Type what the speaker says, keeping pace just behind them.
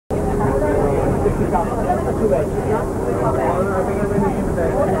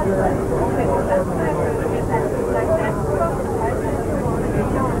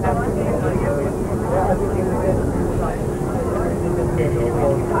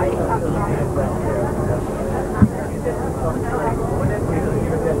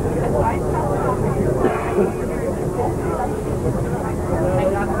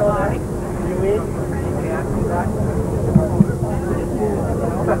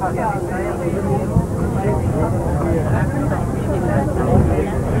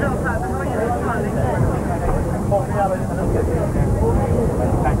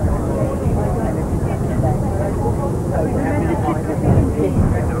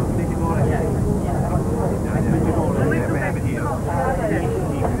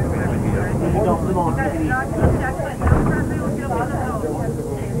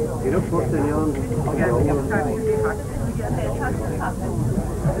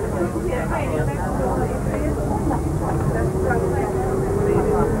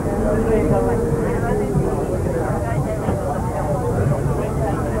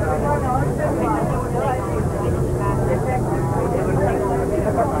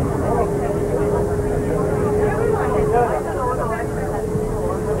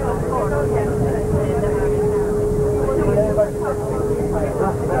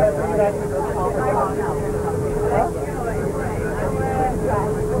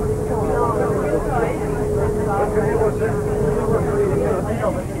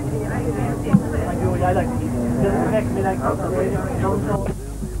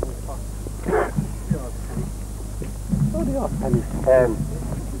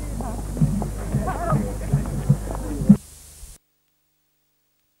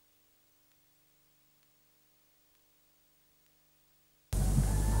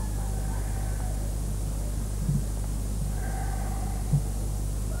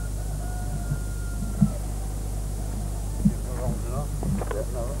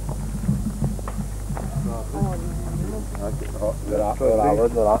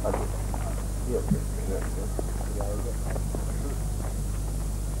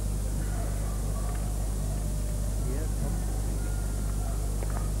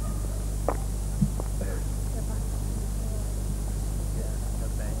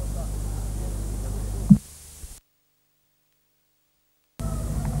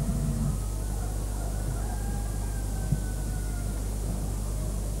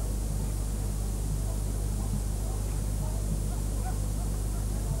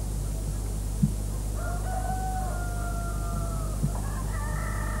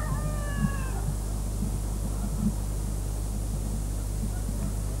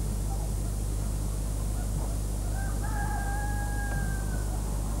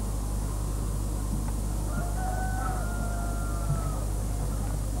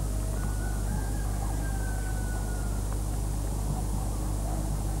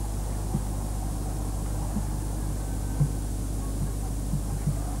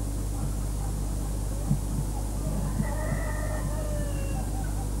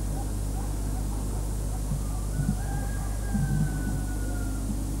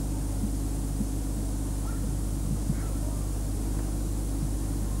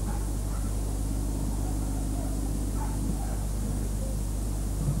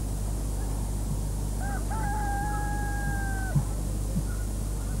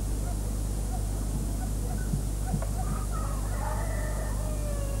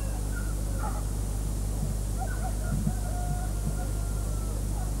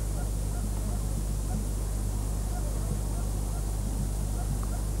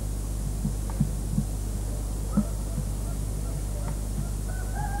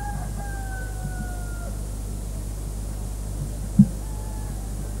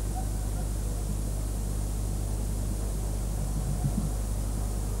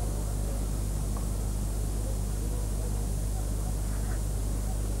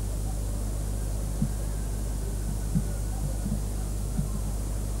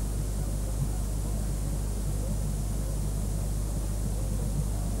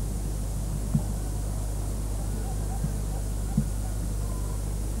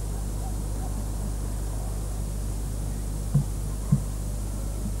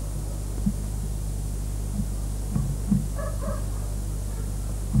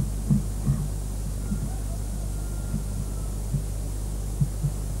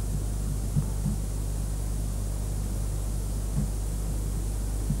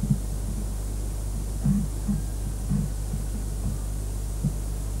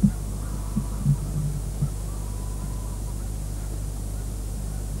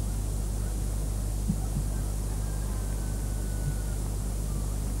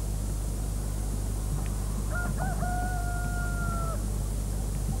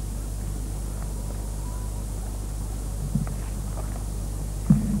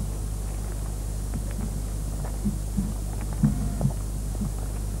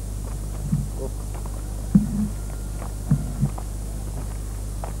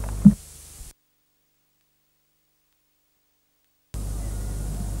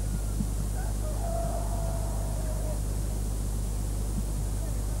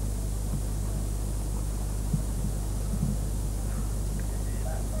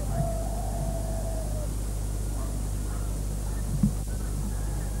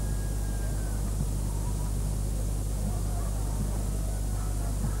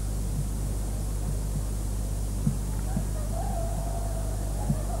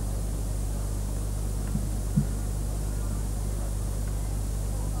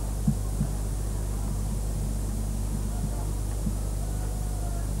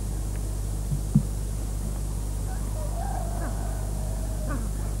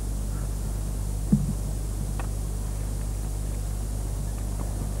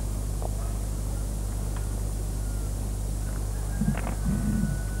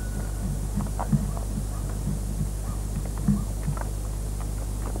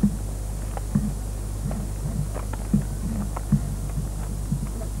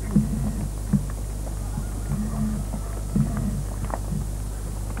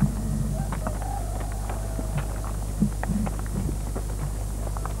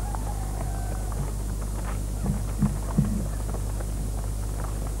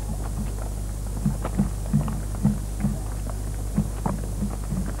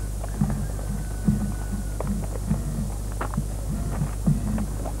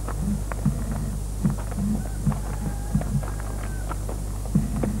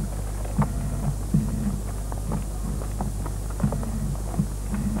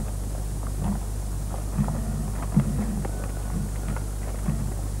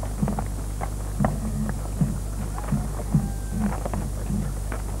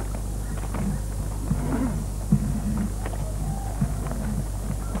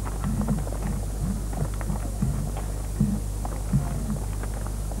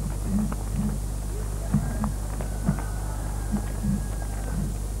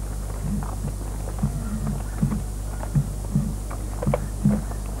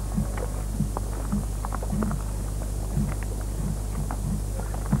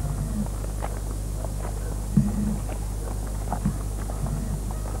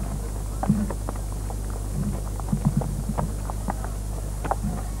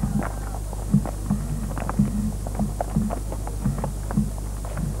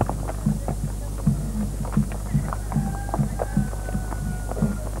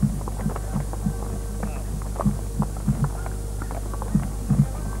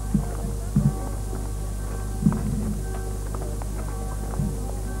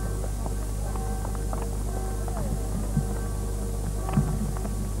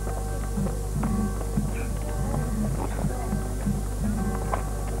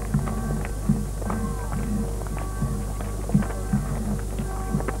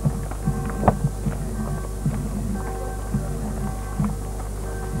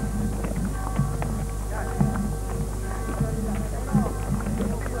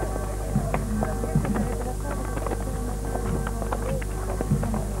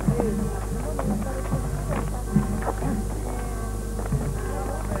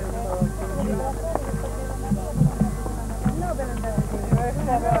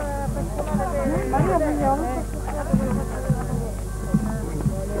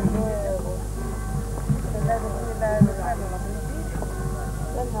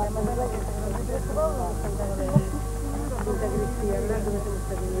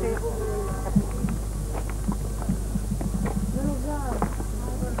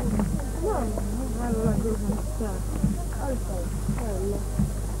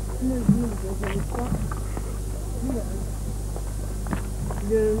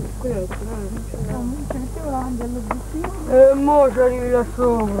Mo ci arrivi là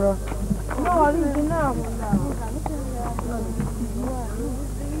sopra. No, arrivi là.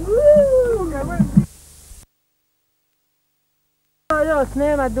 Još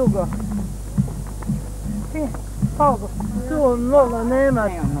nema dugo. Poco. Tu mnogo nema.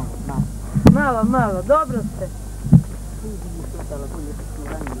 Malo, dobro ste.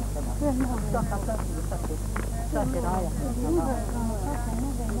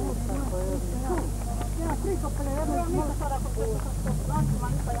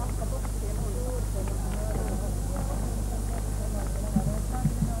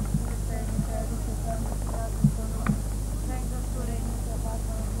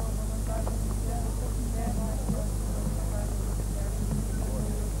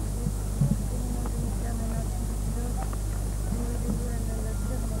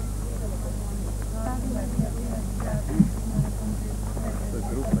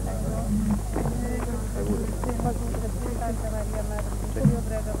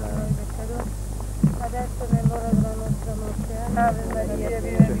 Adesso nell'ora della nostra morte. Ave Maria,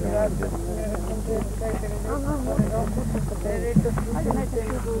 piena di grazia,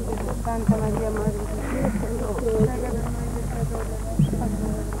 Santa Maria, Madre di Dio, prega per noi peccatori,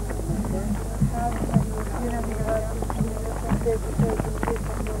 Ave Maria, piena di grazia, Signore, con te tu sei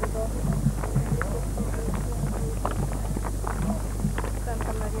benedetta fra le donne.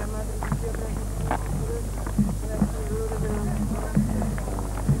 Santa Maria, Madre di Dio, prega per noi peccatori, verso l'ora della nostra morte.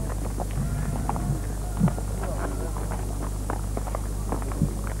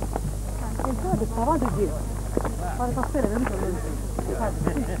 Stava di giro. Fare caffè, venuto lui.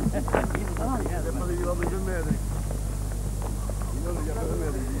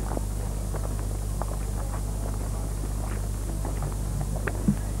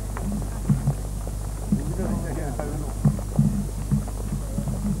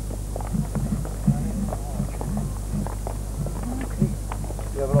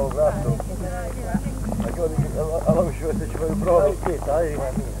 Io provo prato. Allora mi ci fai un provo. Dai.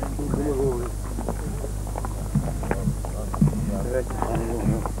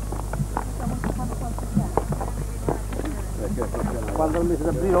 Quando il mese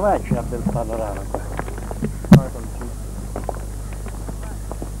d'aprile vai c'è a bel panorama.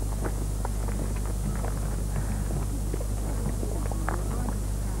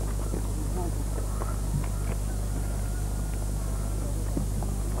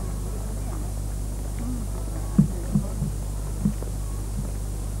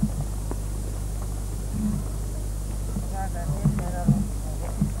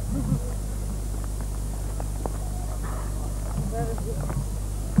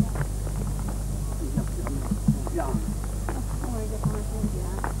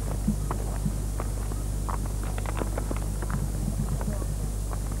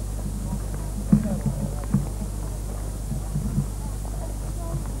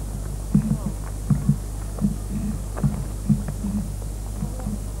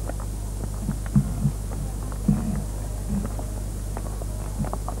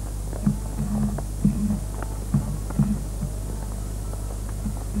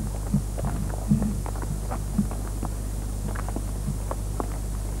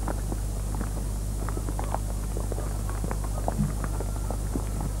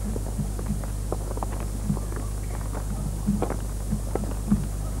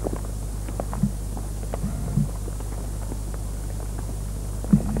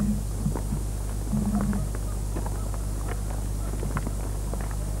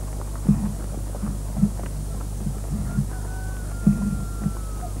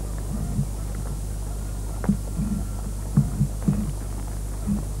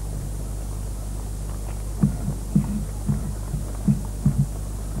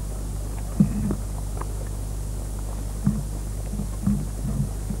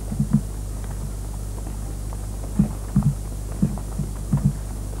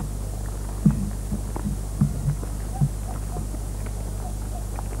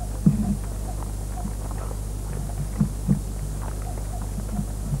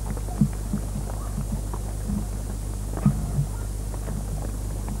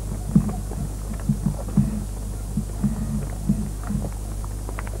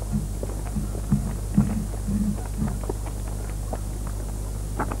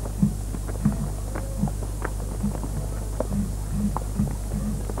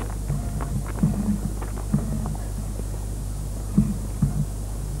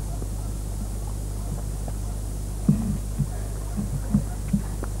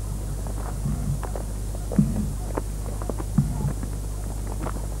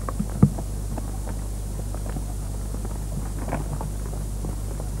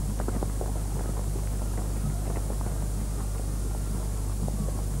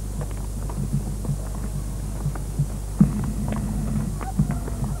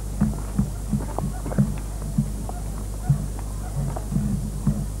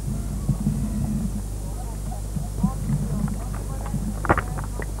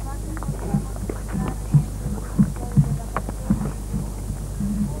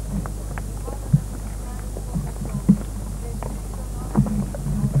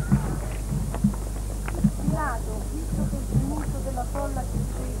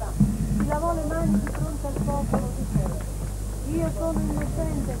 solo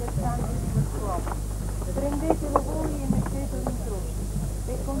innocente che sangue di quest'uomo. Prendetelo voi e mettetelo in croce.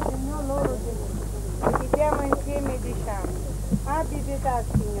 E consegnò loro Gesù. Meditiamo insieme e diciamo: abbi pietà,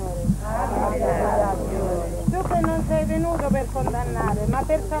 Signore. Abbi pietà, Signore. Tu che non sei venuto per condannare, ma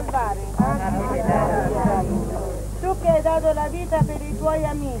per salvare. Abbi pietà, Signore. Tu che hai dato la vita per i tuoi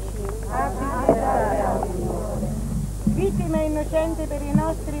amici. Abbi pietà, Signore. Vittima innocente per i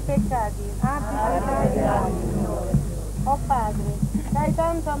nostri peccati. Abbi pietà, Signore. Oh Padre, che hai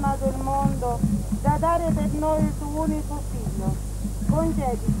tanto amato il mondo da dare per noi il tuo unico Figlio,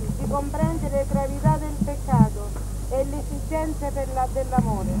 concedici di comprendere le gravità del peccato e le esigenze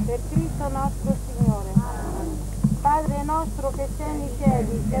dell'amore, per Cristo nostro Signore. Padre nostro che sei nei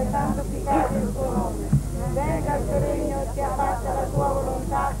cieli, sia santificato il tuo nome, venga il tuo regno, sia fatta la tua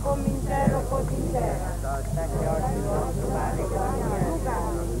volontà come in cielo così in terra. Dacci oggi il nostro pane quotidiano,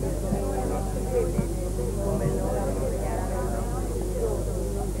 come noi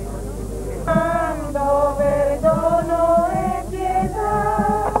quando perdono e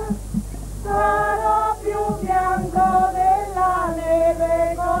pietà sarò più bianco della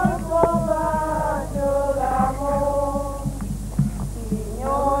neve col tuo bacio d'amore.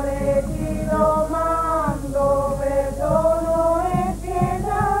 Signore ti domando perdono e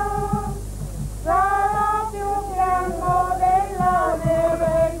pietà, sarò più bianco della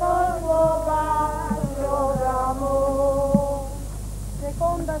neve col tuo bacio d'amore.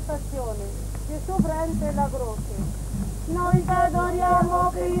 Seconda stazione. Gesù prende la croce. Noi adoriamo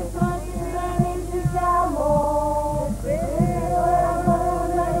Cristo e ci benediciamo.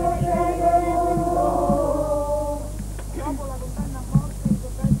 Dopo la condanna a morte, i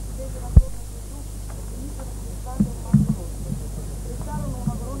soldati si fecero attorno a Gesù e finiscono buttando un manto rosso. Prestarono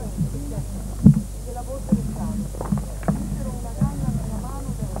una corona di spine che la posero in capo. Misero una canna nella mano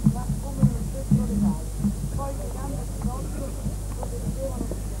destra come un scettro legale. Poi piegandosi l'occhio lo dirigevano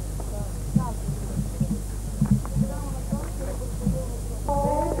di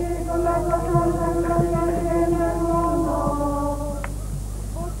con la tua santa gloria nel mondo. Il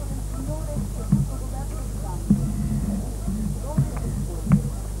volto del Signore è tutto coperto di sangue, dolore e sforzo.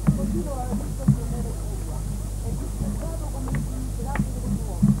 Così lo aveva visto il Signore sua. È disprezzato come un miserabile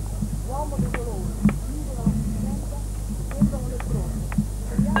dell'uomo, l'uomo dei dolori, finito dalla sofferenza, sembrano le croci,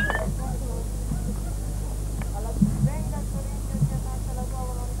 speriamo che possano alla venga il tuo regno e sia fatta la tua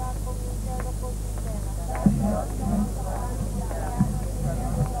volontà come in cielo così in terra.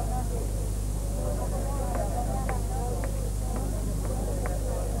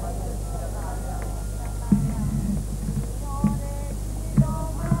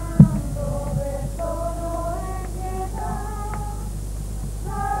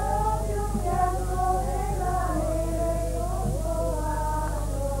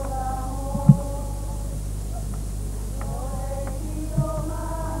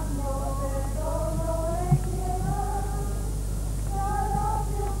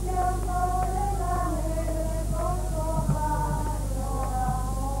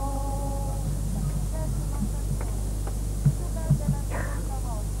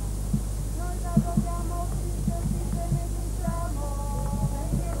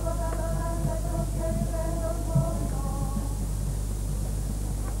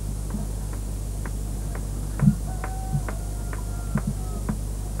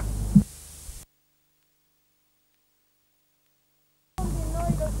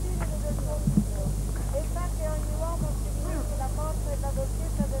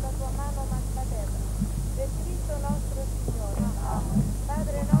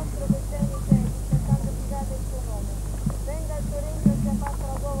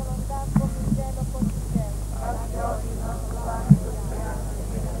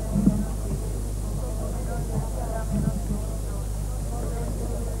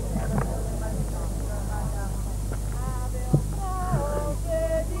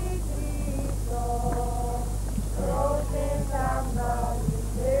 Che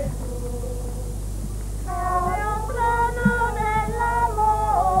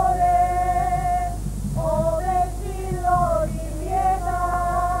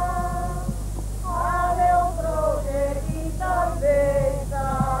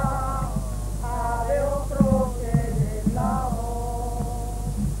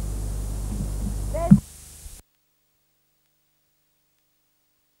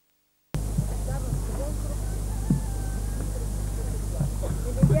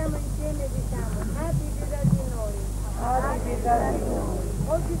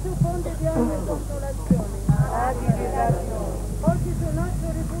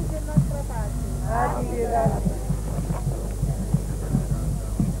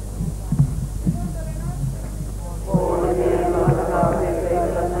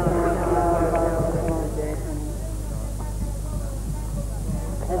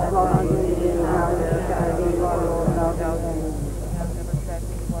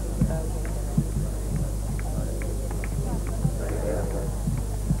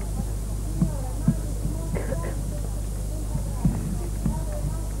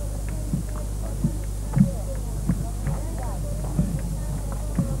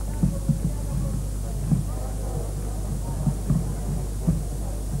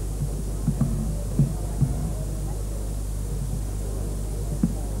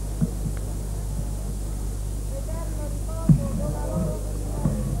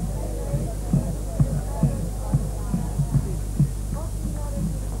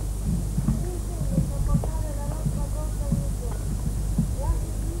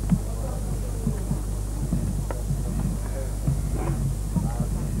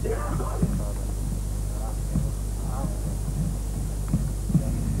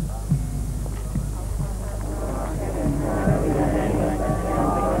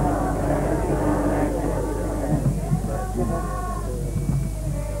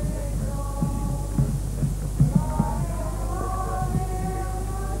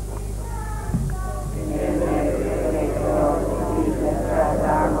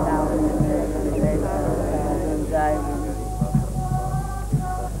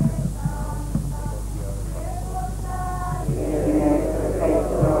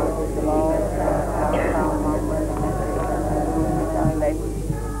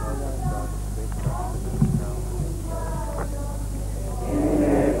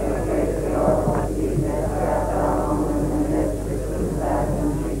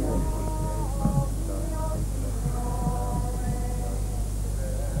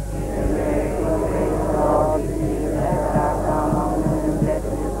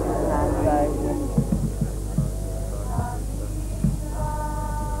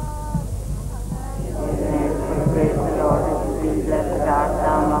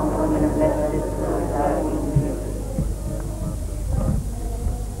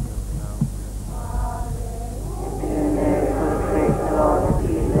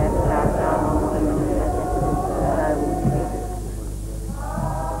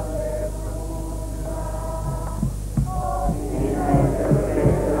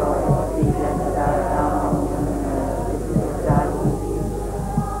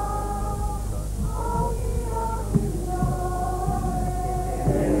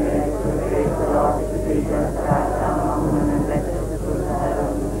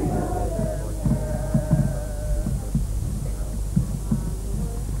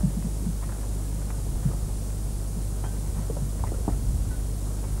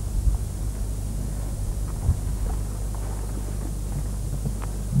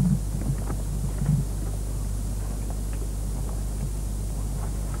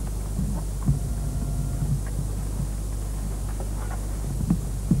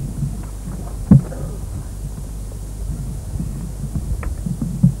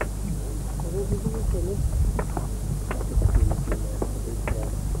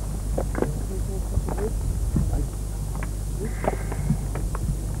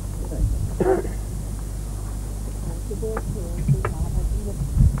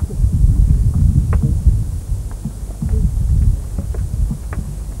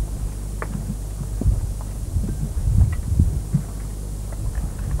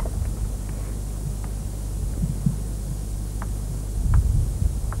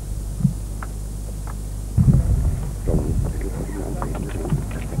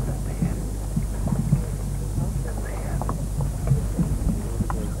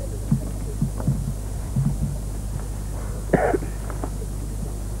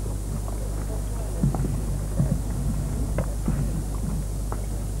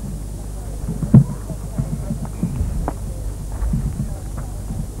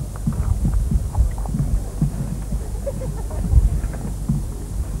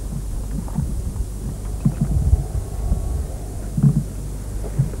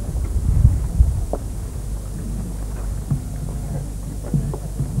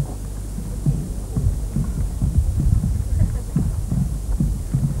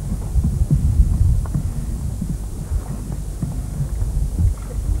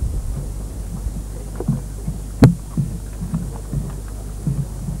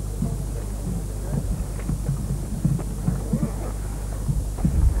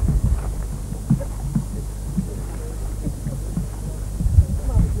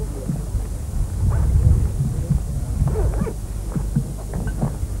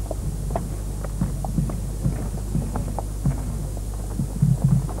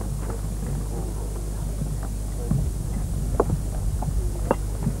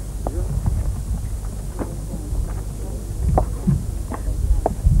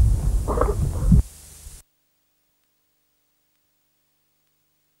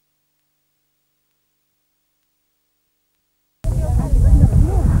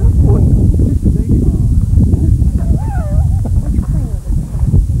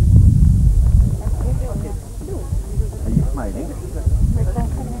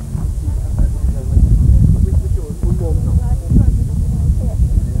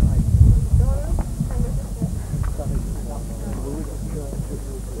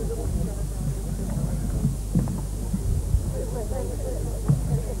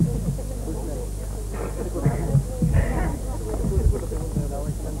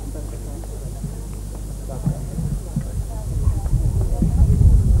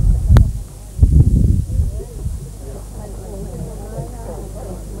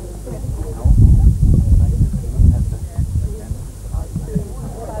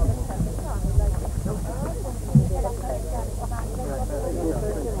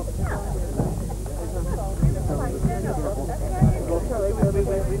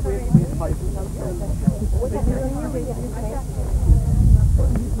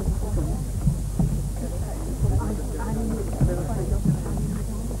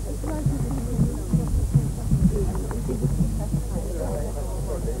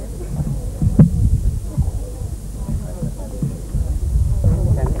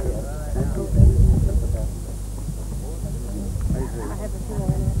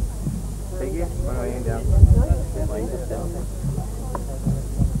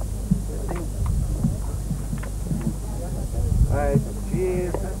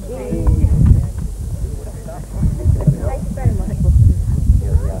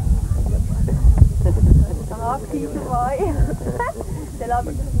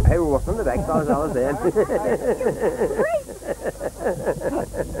Hey, we wasn't the back stars, I was there.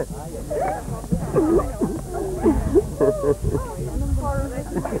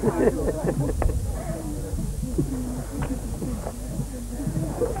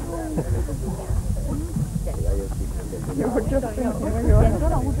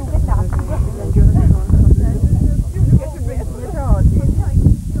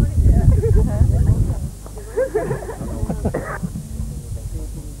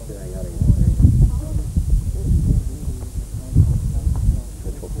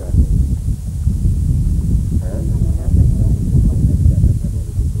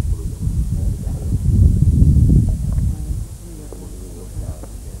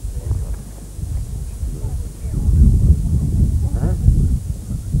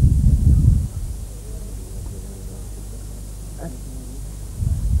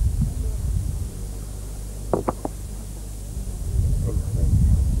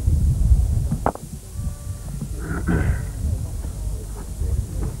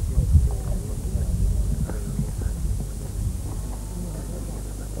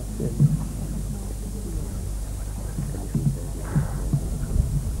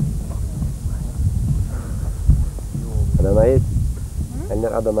 Adamayız.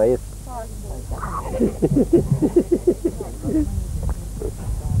 Enler adamayız.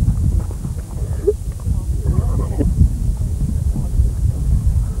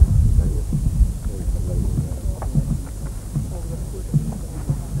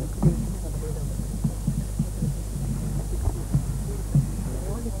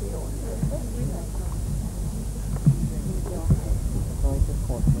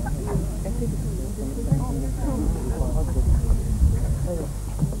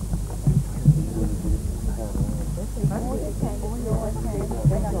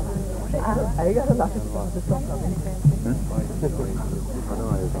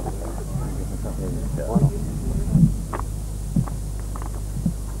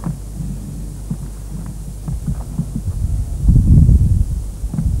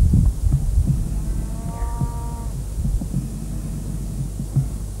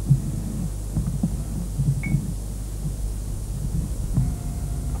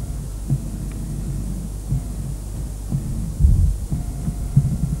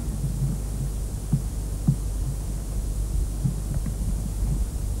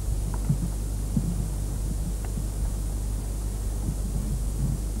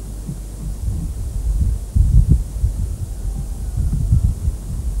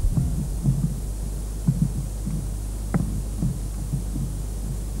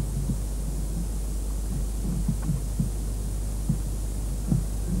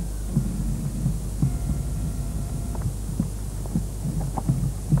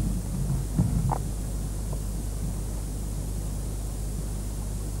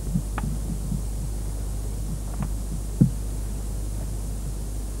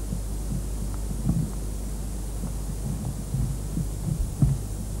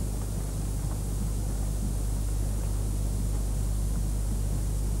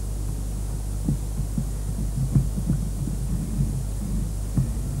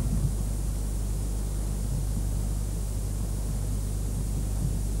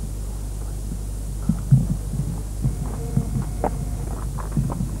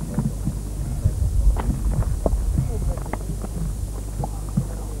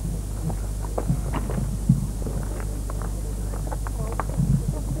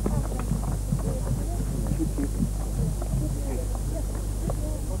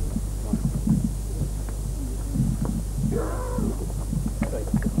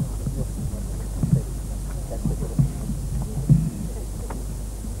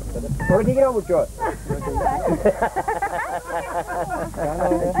 Come ti chiamo mucho?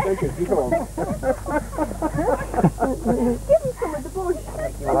 Give me some of the bush.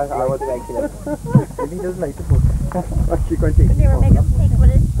 I want to make it. He doesn't like the book. What's she going to They were making steak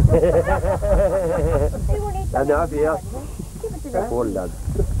with it. I know, yeah. Hold on.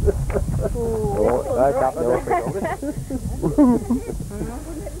 Oh, I got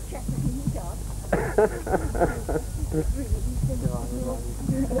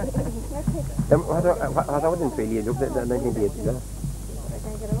Vad har den följer upp den där inte vet jag.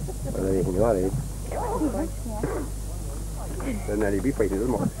 Vad är det nu är det? Den är det blir faktiskt det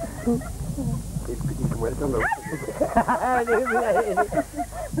måste. Det är inte väl som då.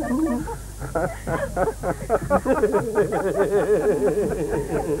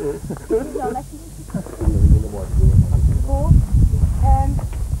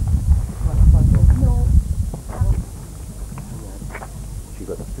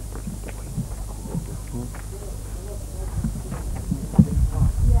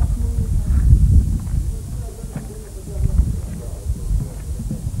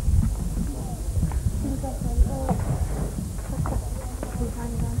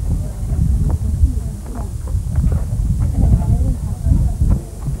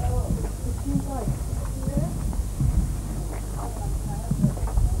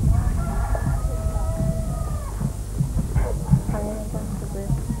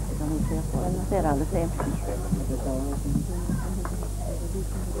 Ser aldrig fler.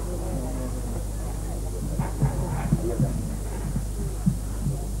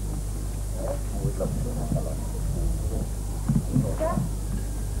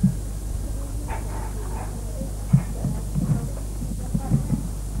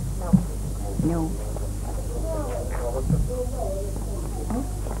 Jo.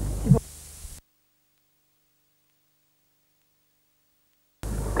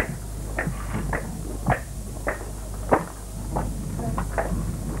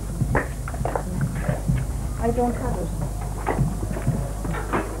 I don't have it.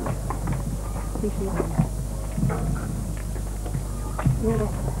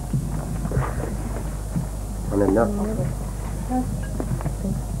 Han är nöjd.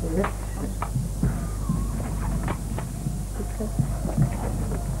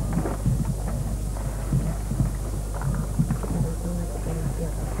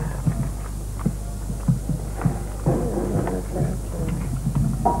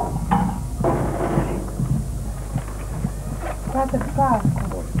 That's a far.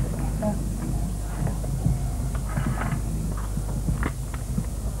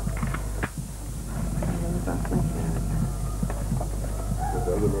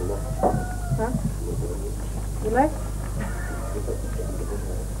 Huh? You like?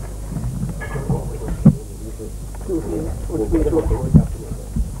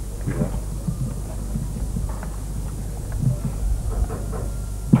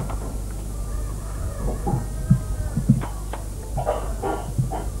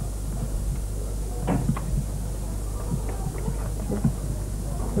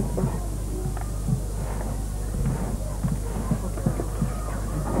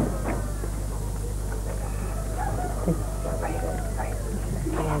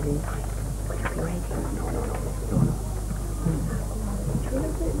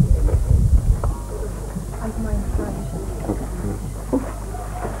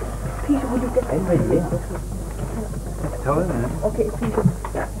 Okay, Peter.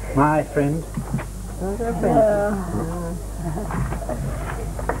 My friend.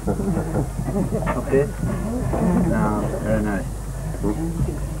 Okay. No, very nice.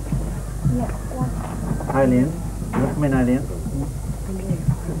 Eileen. You come in, Eileen.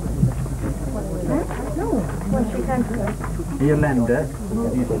 No, well, she can't. Irländer.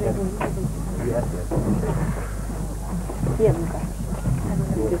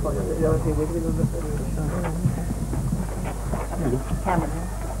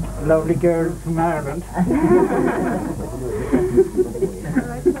 Lovely girl from Ireland.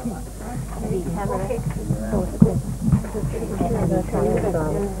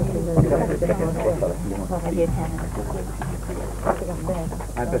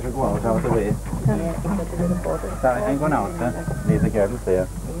 I better go out of the way. Sorry, I'm going out then. Leave the girls there.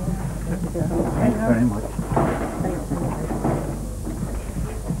 Thanks very much.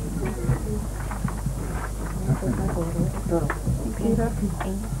 Peter.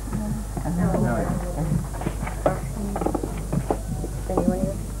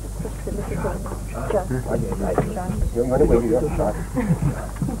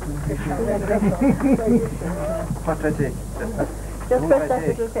 What do I take? Just press that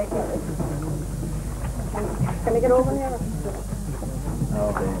little take it. Can I get over here?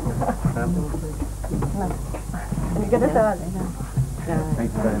 Okay. Hindi ka na sali.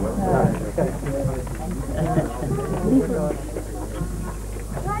 Thank you very much.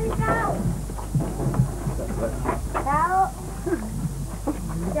 Ciao.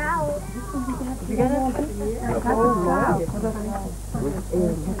 Ciao. No. You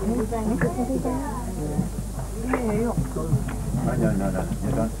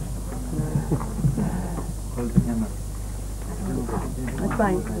don't. Hold the camera. That's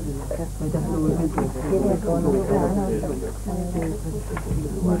fine.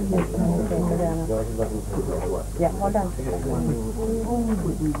 Yeah, hold on.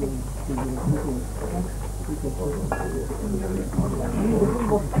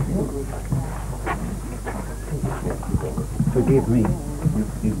 Forgive me. You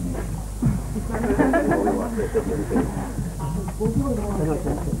forgive me.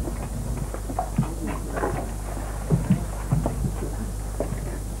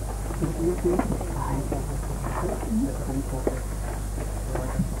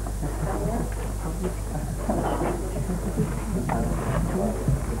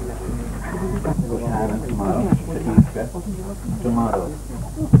 Tomorrow.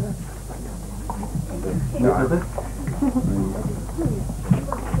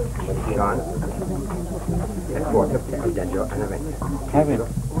 John, ett kvart upp till den jag kan vänta. Have it.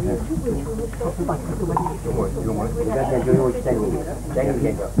 Jo, det är ju stängning.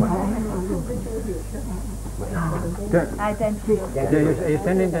 I thank you. You're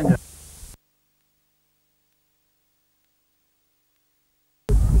sending them.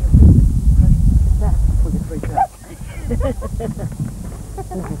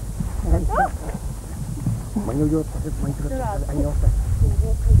 Man gör ju man inte en jag.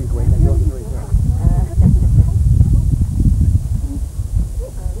 Det går inte jag.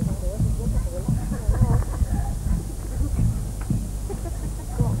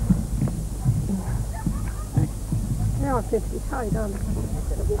 Ja, tietysti saadaan.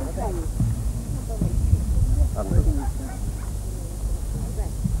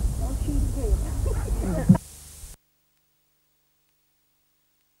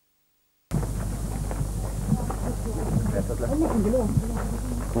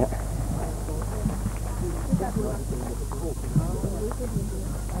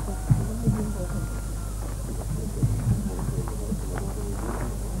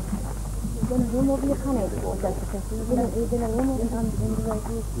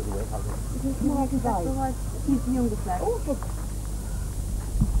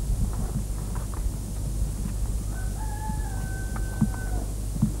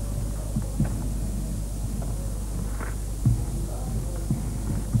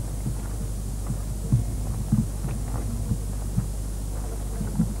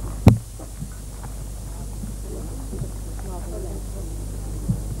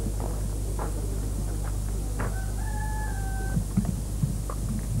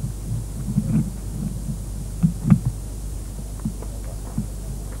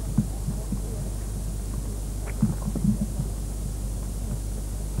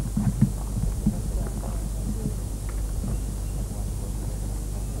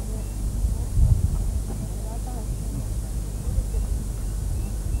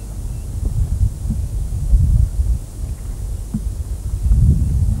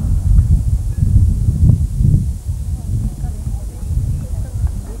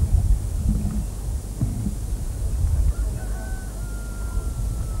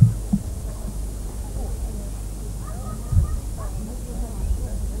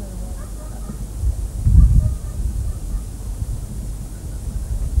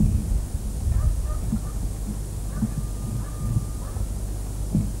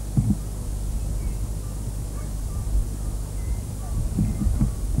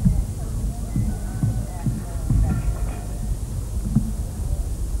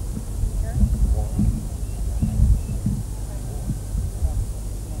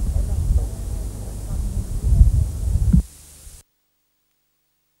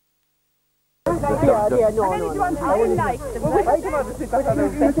 I like them.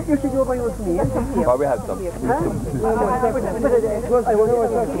 But we had some.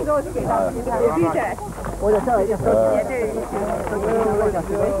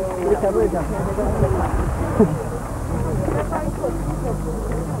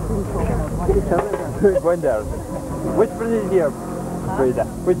 Go in there. Which one is here?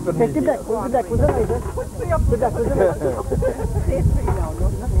 Which one is here?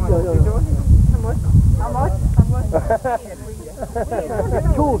 How much?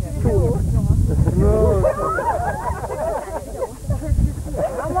 Two. No.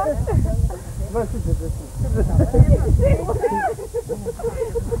 How much?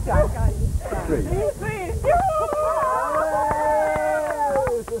 3.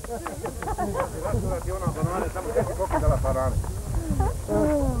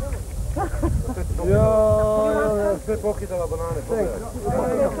 Sve pokidala banane, pogledaj.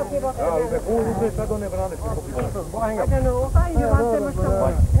 Uzme sad one banane, sve pokidala.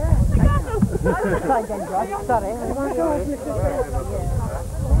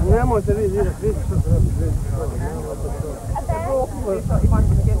 Nemojte vi vidjeti, vidite što se radi.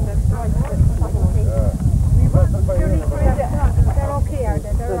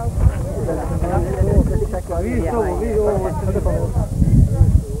 Vi ovo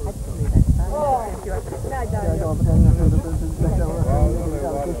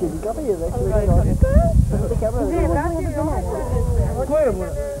Ko je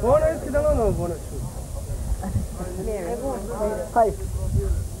bona? Bona je si dala ono bona ču. Hajde.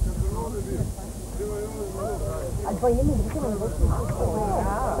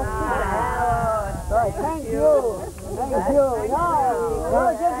 Thank you. Thank you.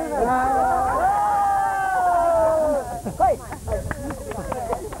 Hey.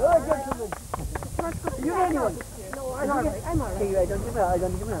 Good gentlemen. You anyone? No, I'm all right. I'm all right. I don't give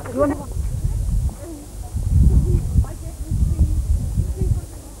a. You want?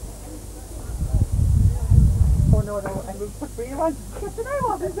 Oh no, I will put for you one. What's the name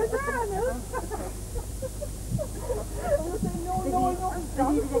of it? It's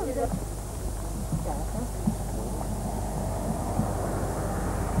no.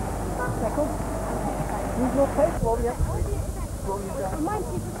 Ecco. Use your face, roll you down.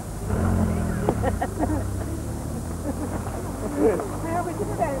 How we do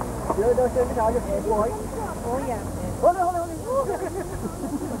that? You don't say it, I just say boy. Oh yeah. Hold on.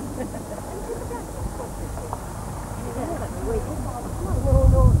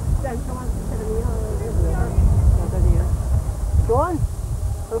 No. John,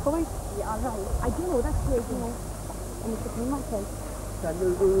 are you coming? Yeah, right. I do know that's great, you know. And it's a clean myself. Then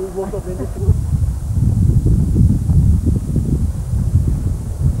we'll walk up in this.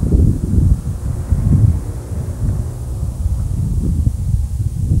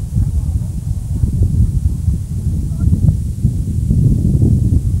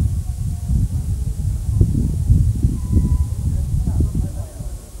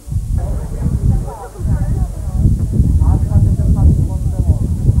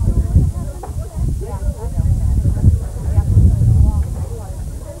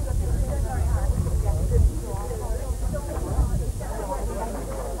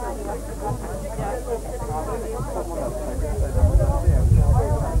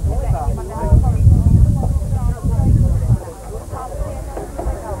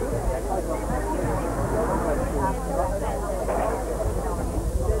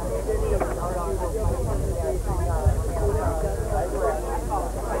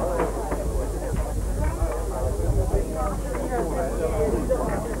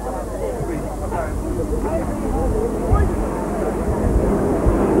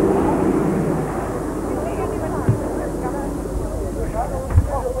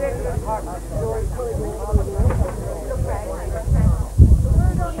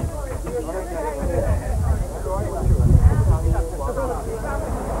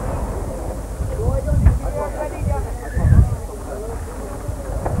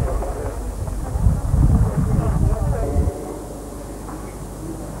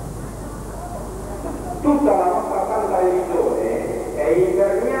 Tutta la nostra santa religione è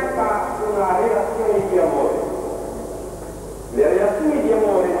imperniata su una relazione di amore. Le relazioni di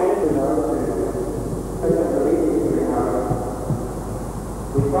amore non sono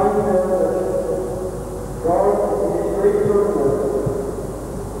we find that God in His great goodness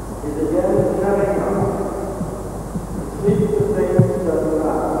is again telling us to seek the things that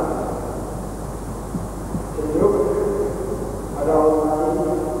last, to look at our lives,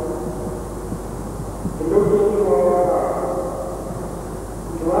 to look into our hearts,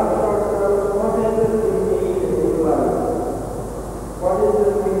 to ask ourselves what is it we need in life, what is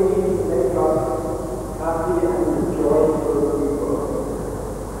it we need to make us happy and joyful people.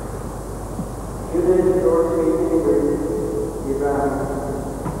 Today, Lord, we meet with Ivan,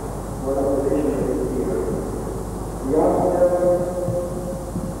 one of the missionaries here. We ask them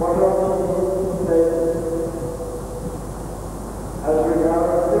what are the things as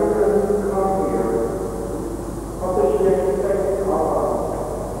regards children who come here, what they should expect of us.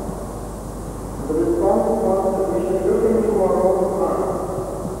 The response was that we should look into our own hearts.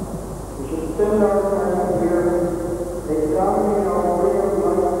 We should spend our time here examining our way of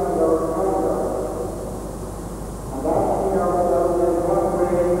life and our conduct, and asking ourselves in what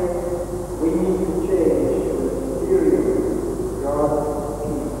way we need to change to experience God's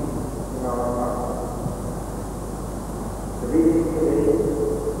peace in our hearts.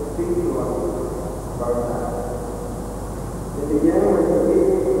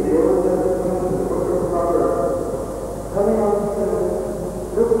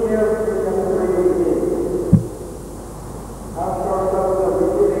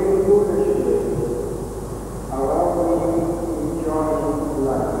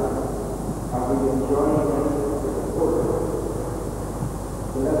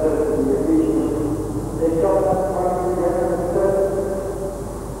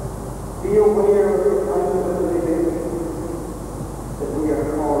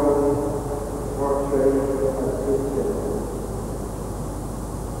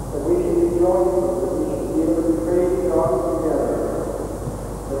 joyful, that we should be able to praise God together,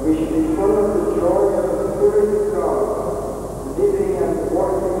 that we should be full of the joy of the Spirit of God, living and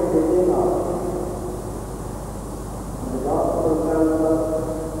working within us. And the Gospel tells us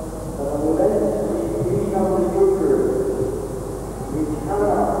that unless we feed on the Eucharist, we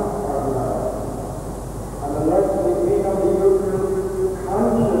cannot have life. And unless we feed on the Eucharist,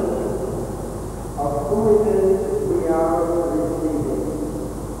 conscious of who it is we are receiving.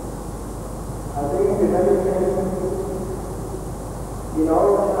 I think if anything, in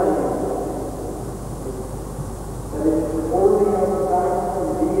our time, that is holding us back from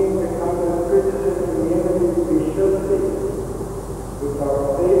being the kind of Christian community we should be, is our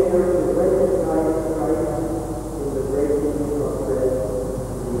failure to recognize Christ in the breaking of bread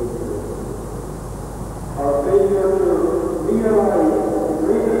and the Eucharist. Our failure to realize the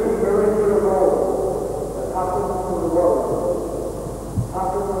greatest miracle of all that happens to the world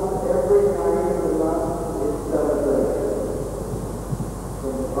happens every time the Mass is celebrated.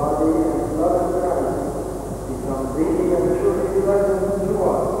 When the body and blood of Christ become really and truly present to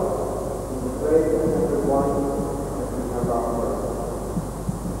us in the bread and the wine that we have offered.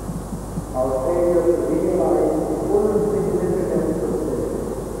 Our failure to realize the full significance of this,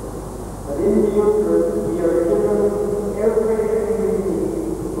 that in the Eucharist we are given everything we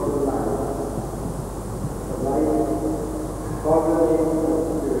need for the life, bodily and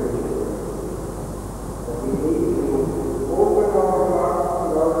spiritual, that we need to open our hearts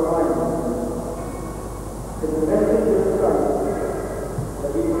and our minds to the message of Christ,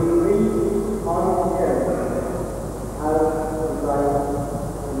 that we will read on Him as life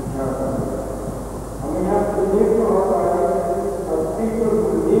eternal. And we have to live our lives as people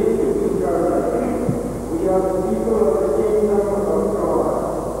who live eternally. We are the people of the kingdom of God.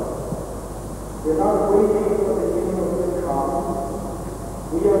 We're not waiting for the kingdom to come.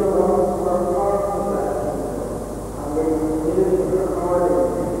 We are the ones who are part of that kingdom, and we live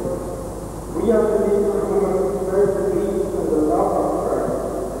accordingly. We are the people who must spread the peace and the love of Christ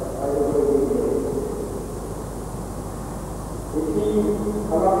by the way we live. We see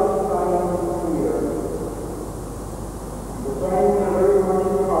a lot of signs here. The signs are very much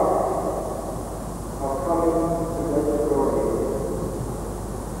part of coming to Medjugorje.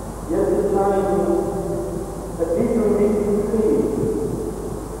 Yet the signs that people need to see,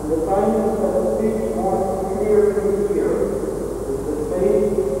 and the signs that speak more clearly here, is the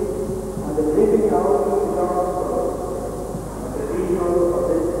faith and the living out of the gospel of the people of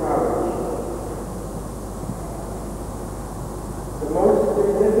this parish. The most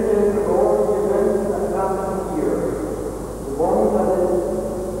significant of all the events that happen here, the one that is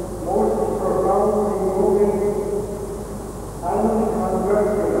most profoundly moving and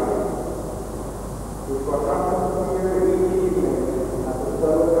converting, is what happens here each evening at the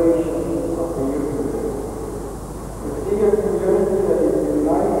celebration of the Eucharist. We see a community that is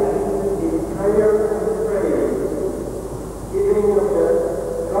united in prayer and praise, giving of their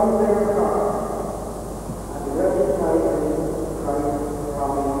from their heart and recognizing Christ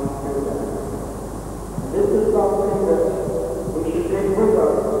coming to them. And this is something that we should take with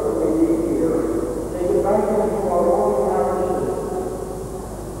us when we leave here, take it back into our own parishes.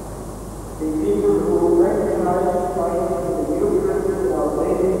 The people who recognize Christ in the Eucharist in our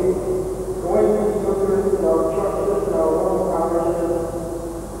Lady, going to the Eucharist in our churches, in our own parishes,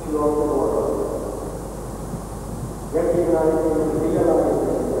 throughout the world. Recognizing and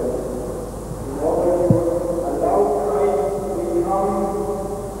realizing that in order to allow Christ to become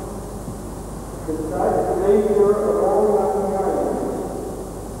the Savior of all mankind,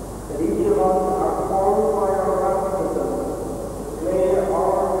 that each of us are called by our baptism to play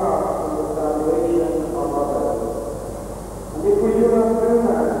our part in the salvation of others. And if we do not do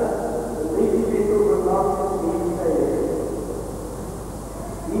that, then these people will not be saved.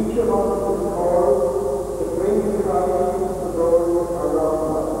 Each of us is called to bring Christ to those around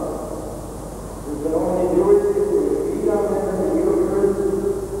us. We can only do it if we feed on Him in the Eucharist,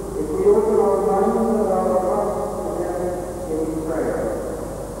 if we open our minds and our hearts to the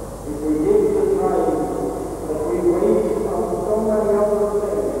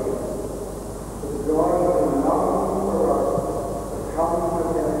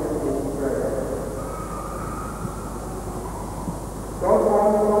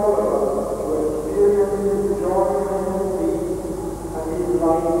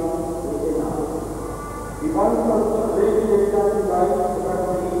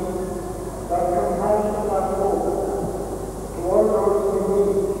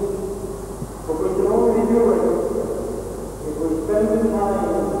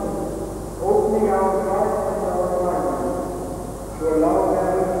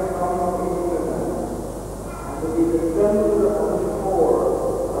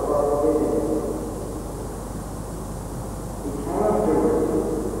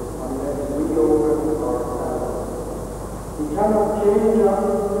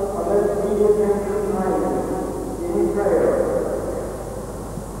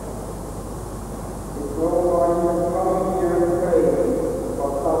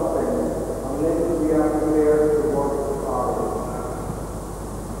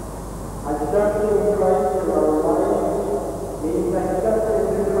Accepting Christ in our lives means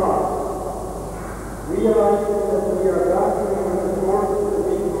accepting the cross, realizing that we are grappling with the forces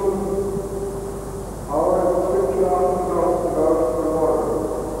of evil. Our scripture often talks about the Lord,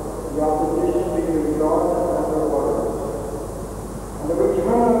 the opposition between God and the world, and that we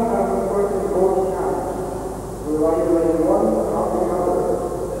cannot have a person both camps. We're either in one or the other.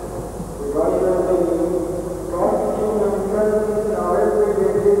 We're either in God's kingdom presence in our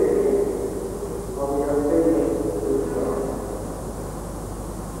everyday living, or we are failing to do so.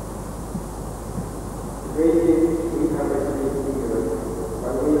 The great gifts we have received here,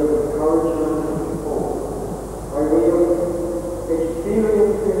 by way of encouragement and hope, by way of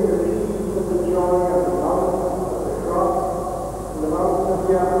experiencing the peace and the joy and the mountains of the cross and the mountains of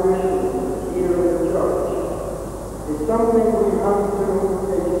the apparition here in the church, is something we have to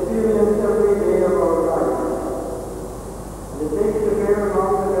experience every day of our lives. And it takes a fair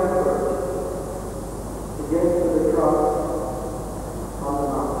amount of effort to get to the cross on the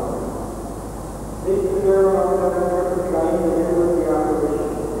mountain. It takes a fair amount of effort to climb the hill of the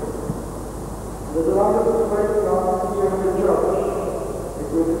apparition. There's a lot of sweat not here in the church. It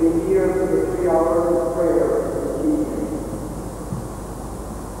would be here for the 3 hours of prayer this evening.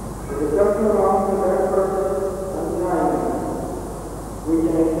 With a certain amount of effort and time, we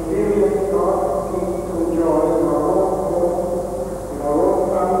can experience God's peace and joy in our own home, in our own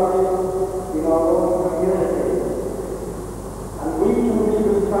family, in our own community. And we can be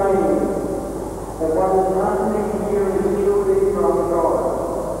the sign that what is happening here is truly from God.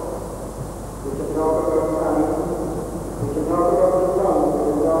 We can talk about science, we can talk about the sun, we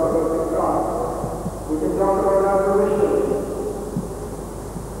can talk about the cross, we can talk about apparitions.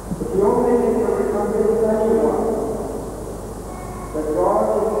 But the only thing that will convince anyone that God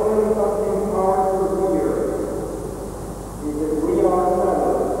is doing something powerful here is that we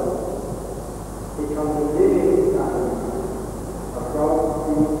ourselves become the living sign of God's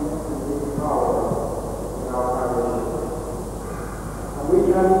peace and His power in our parish. And we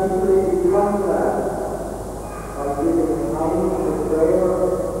can easily become that by giving time to prayer,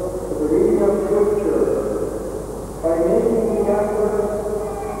 to the reading of Scripture, by making the effort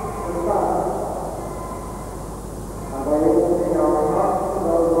to fast, and by opening our hearts and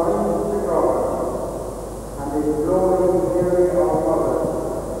our minds to God, and imploring Mary our Mother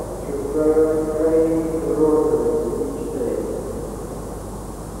to pray the rosary each day.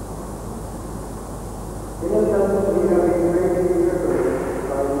 In a sense, we have been greatly privileged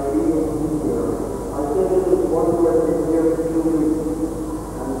by being here. I think it is one who has been here for 2 weeks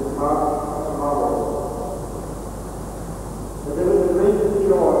and departs tomorrow. But there is a great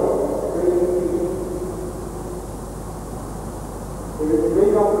joy, great peace. There is a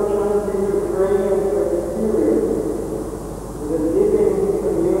great opportunity to pray and to experience with a living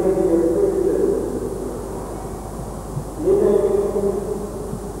community of Christians, living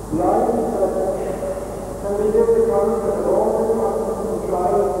lives that can be difficult and of all the conflicts and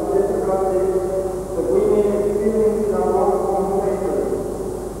trials and difficulties that we may experience in our own places.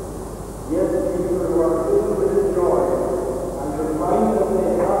 Yet people who are filled with joy and to find that they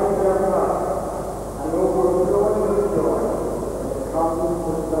have in their hearts an overflowing of joy and comes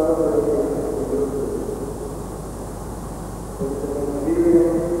to celebrating the Eucharist. It's an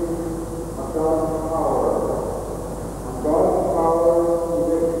experience of God's power, and God's power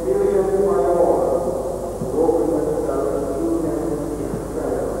is experienced by all who open themselves to Him in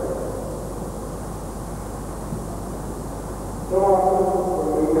prayer. So often, when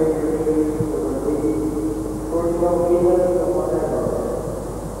we make retreats, or when we go to our meetings or whatever,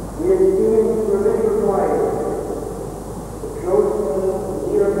 we experience for a little while the closeness and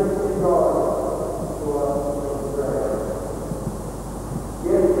nearness of God to us in prayer.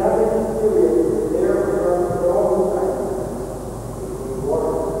 Yes,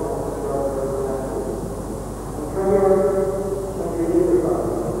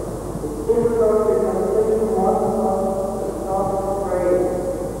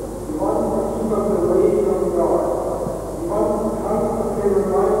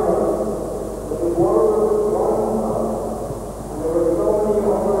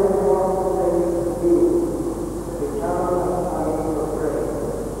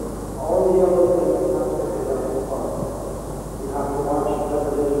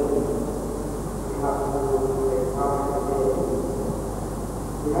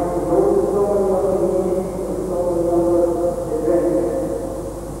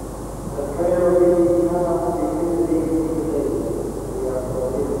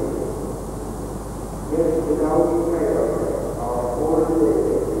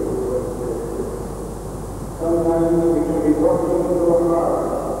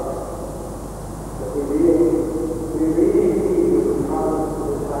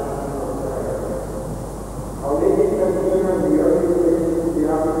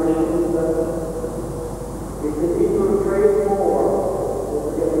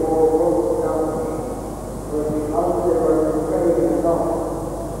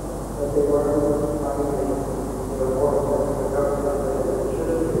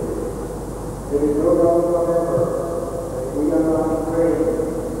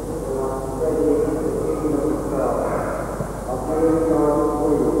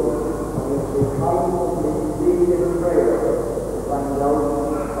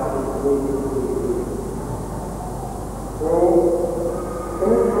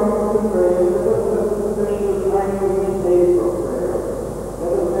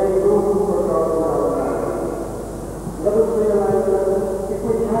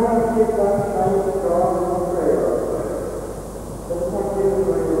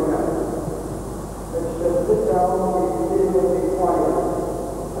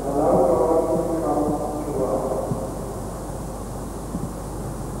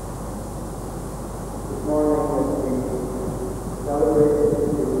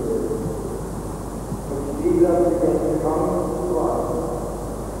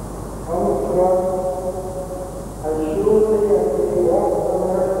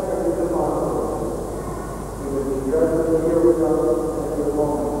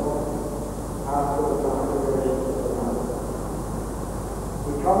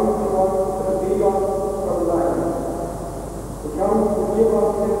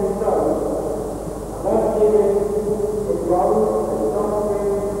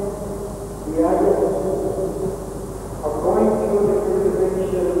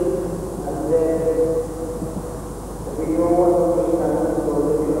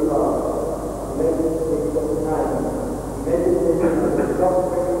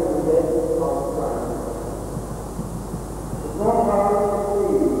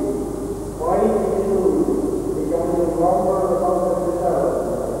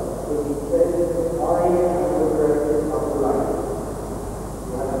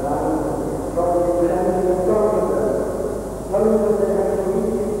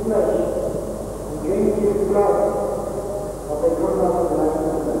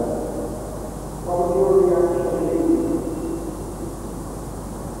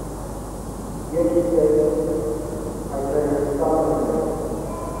 Yet he says, I say solemnly,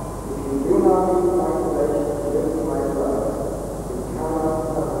 if you do not eat my flesh and drink my blood, you cannot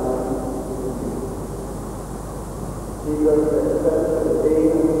have life in you. Jesus accepted the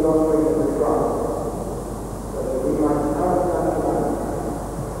pain and suffering of the cross, so that we might have that life.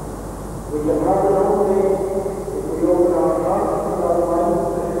 We can have it only if we open our hearts and our minds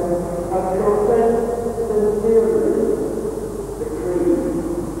to Him and profess sincerely the creed.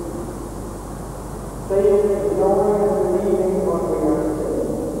 Faith is knowing and believing what we are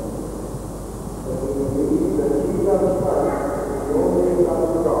saying. That we believe that Jesus Christ is the only Son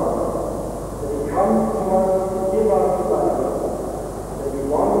of God, that He comes to us to give us life, that He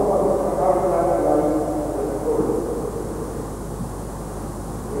wants us to have that life to the fullest.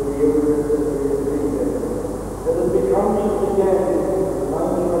 In the Eucharist we receive it. Let us be conscious again,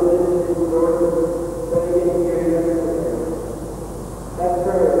 reminding of this in Lord, saying here yesterday, that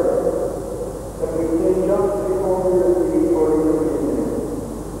prayer that we say just before we receive Holy Communion,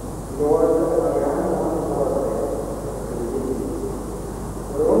 Lord, I am not worthy to receive.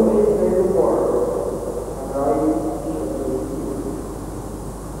 But only say the word, and I shall receive.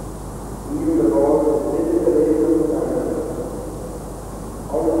 Even the Lord is physicalism and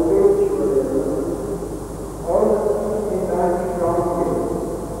all the spiritualism, all the teaching back from you,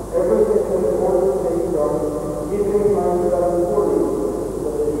 everything that the Lord takes from giving myself fully so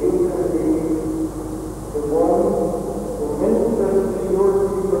that you can be the one who ministers to your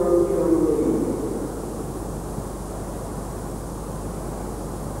people through me.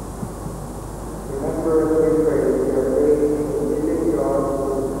 Remember as we pray, we are praying to the living God who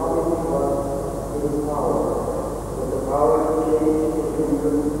is coming to us in power, with the power to change the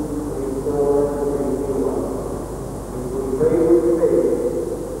kingdom, to restore and to renew us. We pray with faith,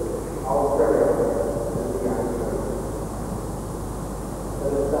 our prayer is the answer.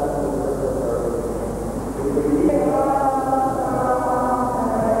 Let us stand and pray our we believe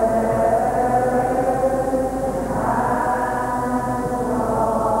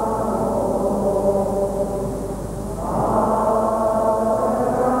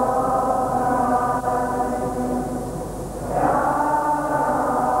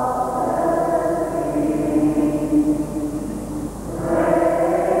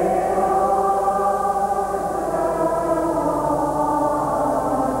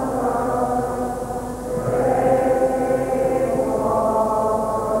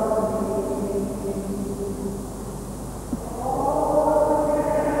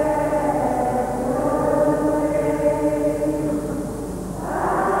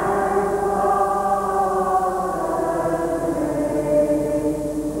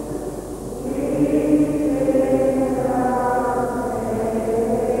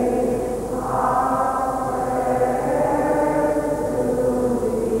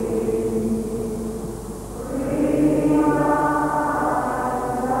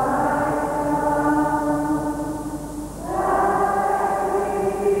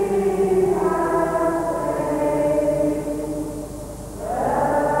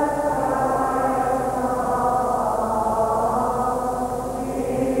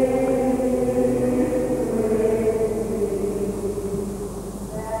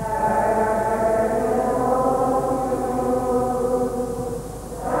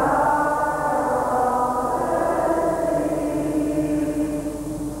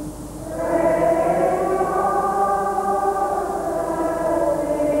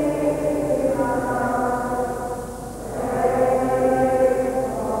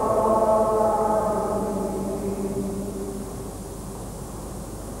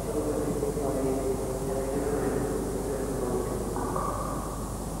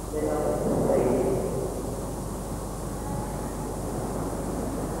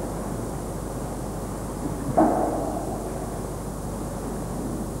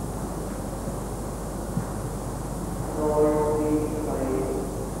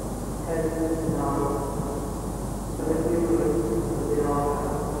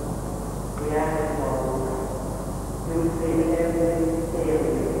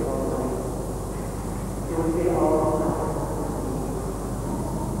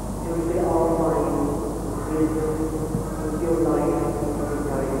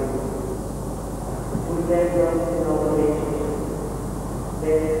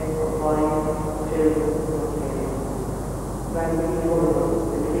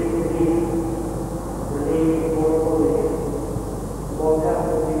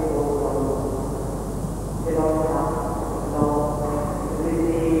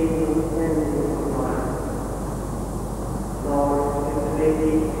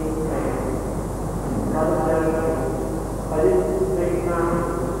By this great man,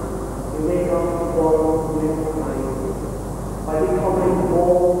 you make us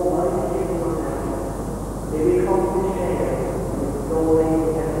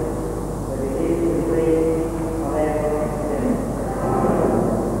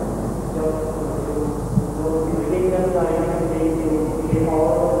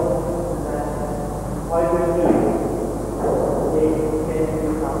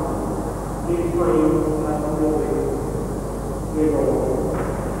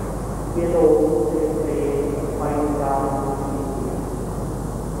below the place fine down to sea.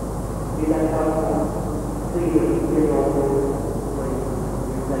 We let us clear below the place.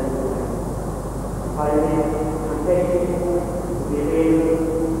 I am taking the air,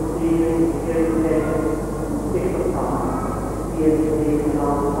 seeing the air, different times, seeing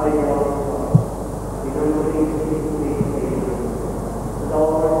on high water, we don't believe in the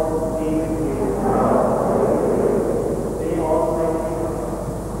Lord, be with you. May Almighty God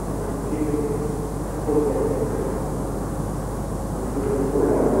give you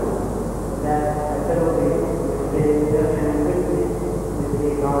that I celebrate with the and witness with the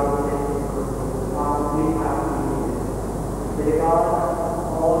God on behalf of the God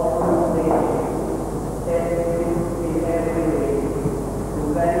all creation, in every way, to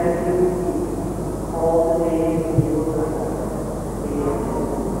benefit all the days of your life.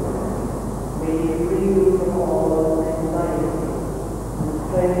 May you free you from all anxiety and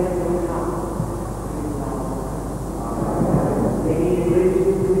strengthen your heart in love. May He bring you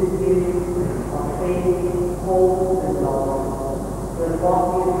to His gift of faith, hope, and love, that what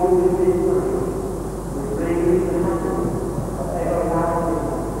you do with this life will bring you the happiness of everlasting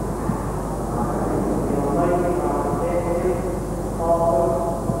life. The Almighty God bless you, Father,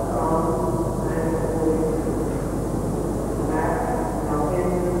 Son, and Holy Spirit. Mass now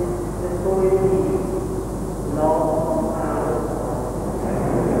ends the story of peace, love, and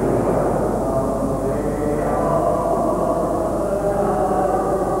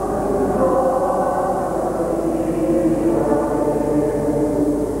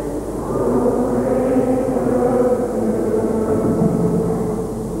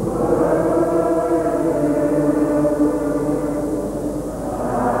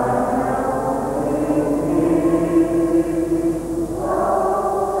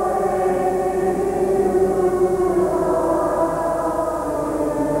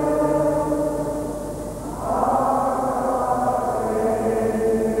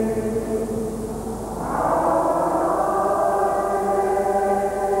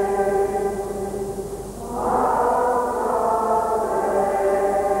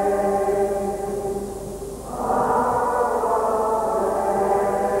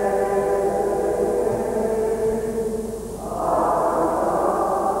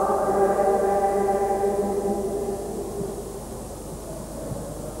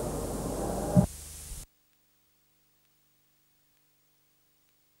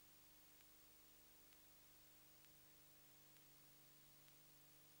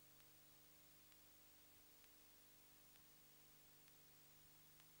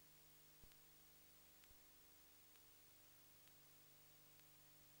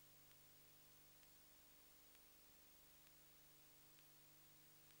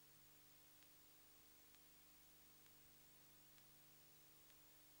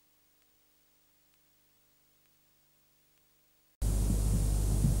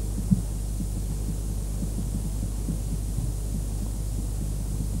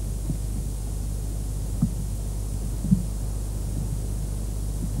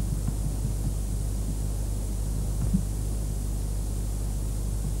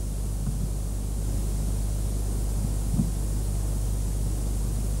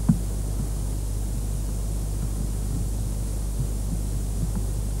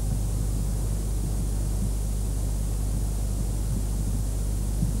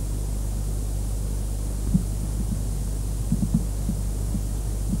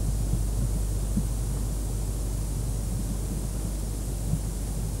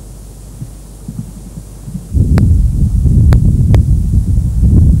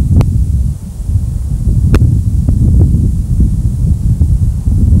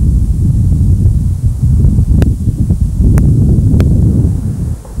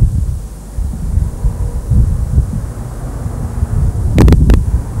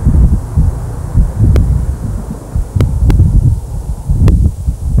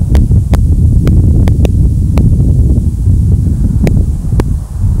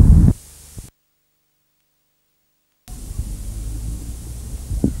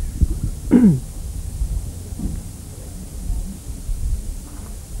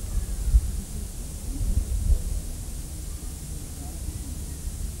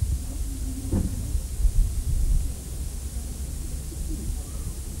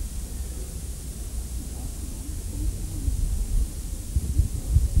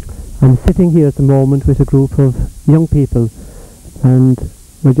I'm sitting here at the moment with a group of young people, and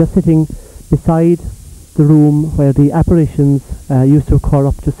we're just sitting beside the room where the apparitions used to occur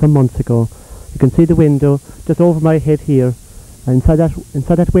up to some months ago. You can see the window just over my head here, and inside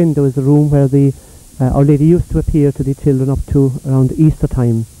that window is the room where the Our Lady used to appear to the children up to around Easter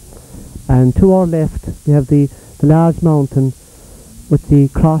time. And to our left we have the large mountain with the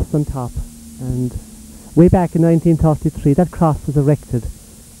cross on top. And way back in 1933 that cross was erected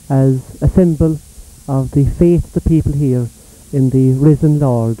as a symbol of the faith of the people here in the risen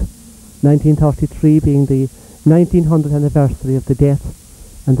Lord. 1933 being the 1900th anniversary of the death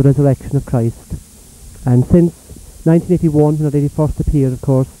and the resurrection of Christ. And since 1981, when Our Lady first appeared, of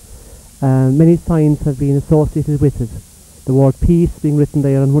course, many signs have been associated with it. The word peace being written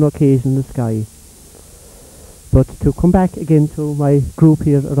there on one occasion in the sky. But to come back again to my group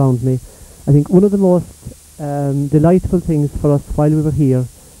here around me, I think one of the most delightful things for us while we were here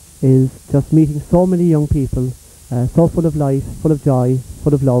is just meeting so many young people, so full of life, full of joy,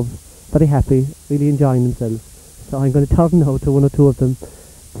 full of love, very happy, really enjoying themselves. So I'm going to turn now to one or two of them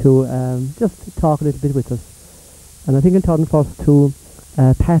to just talk a little bit with us. And I think I'll turn first to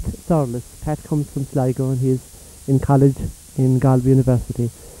Pat Sorlis. Pat comes from Sligo and he's in college in Galway University.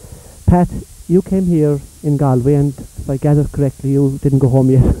 Pat, you came here in Galway, and if I gather correctly, you didn't go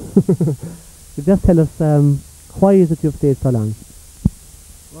home yet. So just tell us, why is it you've stayed so long?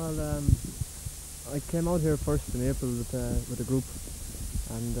 Well, I came out here first in April with a group,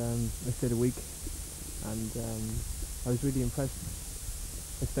 and I stayed a week, and I was really impressed,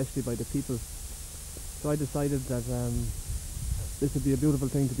 especially by the people. So I decided that this would be a beautiful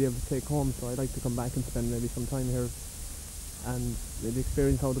thing to be able to take home, so I'd like to come back and spend maybe some time here and maybe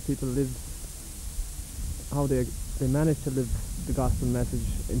experience how the people live, how they manage to live the gospel message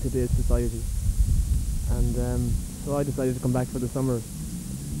in today's society. And so I decided to come back for the summer,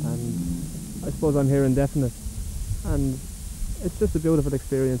 and I suppose I'm here indefinite, and it's just a beautiful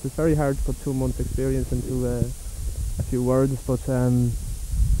experience. It's very hard to put 2 months experience into a few words, but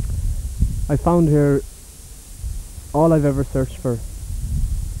I found here all I've ever searched for.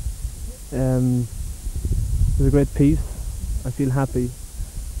 There's a great peace. I feel happy.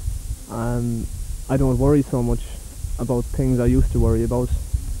 I don't worry so much about things I used to worry about.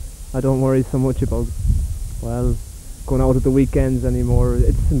 I don't worry so much about, well, going out at the weekends anymore.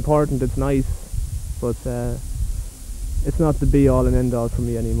 It's important, it's nice, but it's not the be all and end all for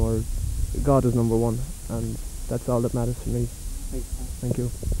me anymore. God is number one, and that's all that matters for me. Thank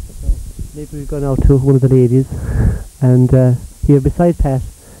you. Maybe we'll go now to one of the ladies, and here beside Pat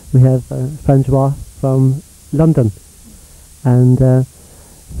we have Francois from London. And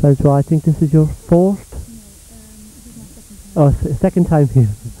Francois, I think this is your fourth? Second time here.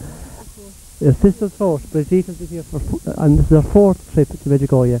 Your sister's fourth, Brigitte has been here for and this is her fourth trip to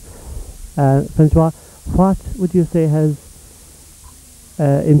Medjugorje. Francois, what would you say has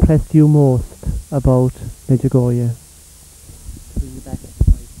impressed you most about Medjugorje?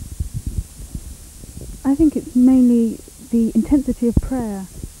 I think it's mainly the intensity of prayer.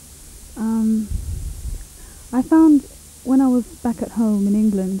 I found when I was back at home in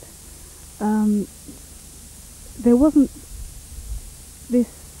England, there wasn't this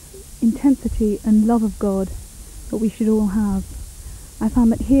intensity and love of God that we should all have. I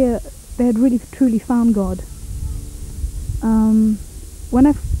found that here they had really truly found God. When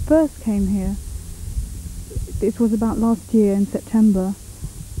I first came here, it was about last year in September,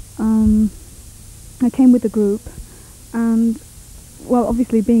 I came with a group, and well,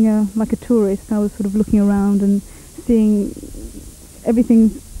 obviously being like a tourist, I was sort of looking around and seeing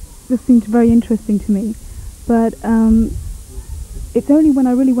everything. This seemed very interesting to me, but it's only when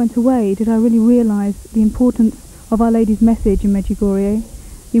I really went away did I really realise the importance of Our Lady's message in Medjugorje,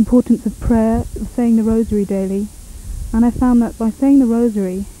 the importance of prayer, of saying the rosary daily. And I found that by saying the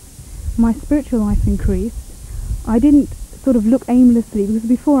rosary, my spiritual life increased. I didn't sort of look aimlessly, because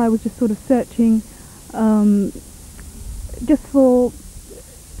before I was just sort of searching just for,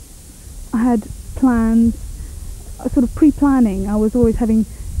 I had plans, sort of pre-planning. I was always having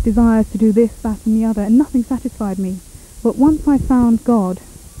desires to do this, that and the other, and nothing satisfied me. But once I found God,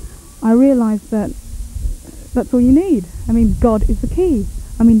 I realised that that's all you need. I mean, God is the key.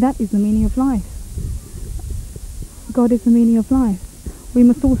 I mean, that is the meaning of life. God is the meaning of life. We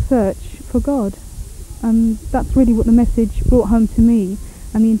must all search for God. And that's really what the message brought home to me.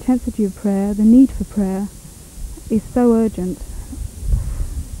 And the intensity of prayer, the need for prayer, is so urgent.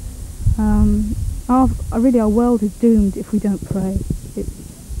 Our world is doomed if we don't pray.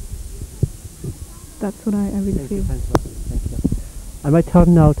 That's what I really feel. Thank you. I might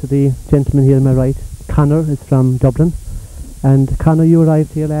turn now to the gentleman here on my right. Conor is from Dublin. And Conor, you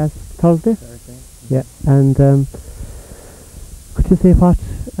arrived here last Thursday? Thursday. Yeah. And could you say what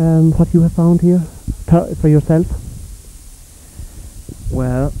you have found here for yourself?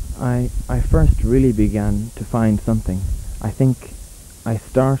 Well, I first really began to find something. I think I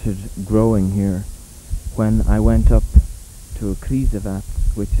started growing here when I went up to Krisevat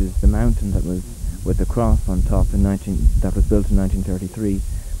which is the mountain that was with the cross on top that was built in 1933.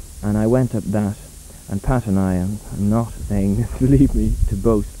 And I went up that, and Pat and I'm not saying this, believe me, to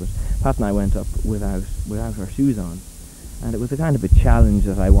boast, but Pat and I went up without our shoes on. And it was a kind of a challenge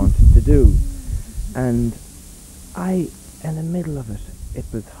that I wanted to do. And in the middle of it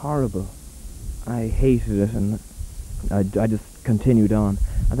was horrible. I hated it, and I just continued on.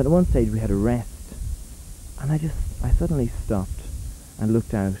 And then at one stage we had a rest, and I suddenly stopped and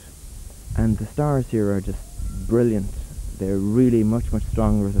looked out, and the stars here are just brilliant. They're really much, much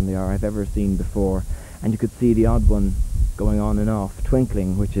stronger than I've ever seen before, and you could see the odd one going on and off,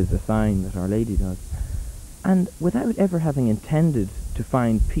 twinkling, which is a sign that Our Lady does. And without ever having intended to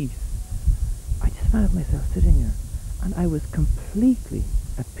find peace, I just found myself sitting there, and I was completely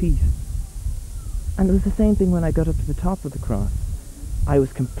at peace. And it was the same thing when I got up to the top of the cross. I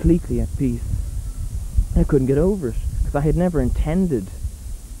was completely at peace. I couldn't get over it, because I had never intended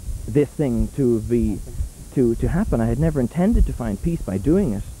this thing to happen. I had never intended to find peace by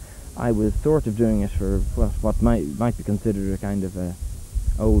doing it. I was sort of doing it for what might be considered a kind of a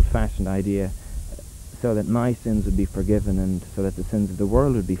old-fashioned idea, so that my sins would be forgiven and so that the sins of the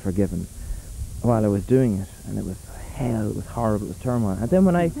world would be forgiven while I was doing it. And it was hell, it was horrible, it was turmoil. And then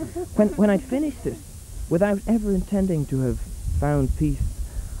when I'd finished it, without ever intending to have found peace,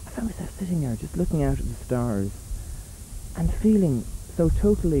 I found myself sitting there just looking out at the stars and feeling so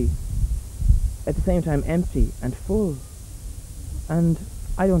totally, at the same time, empty and full. And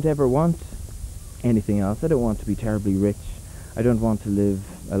I don't ever want anything else. I don't want to be terribly rich. I don't want to live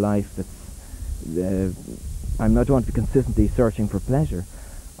a life that's I don't want to be consistently searching for pleasure.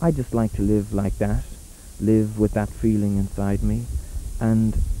 I just like to live like that, live with that feeling inside me.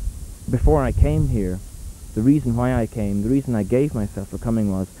 And before I came here, the reason why I came, the reason I gave myself for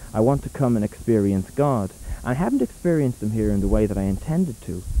coming was, I want to come and experience God. I haven't experienced Him here in the way that I intended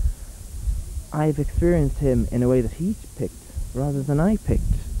to. I've experienced Him in a way that He picked, rather than I picked.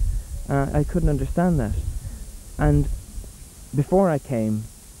 I couldn't understand that. And before I came,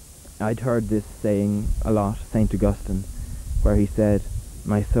 I'd heard this saying a lot, St. Augustine, where he said,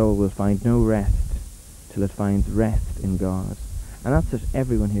 "My soul will find no rest till it finds rest in God." And that's what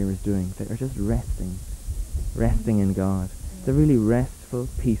everyone here is doing. They're just resting in God. It's a really restful,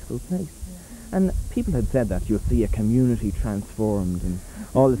 peaceful place. And people had said that you'll see a community transformed and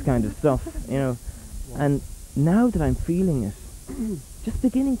all this kind of stuff, you know. And now that I'm feeling it, just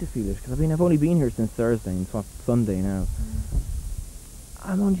beginning to feel it, because I've only been here since Thursday, and it's Sunday now.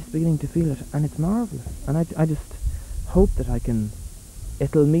 I'm only just beginning to feel it, and it's marvellous. And I just hope that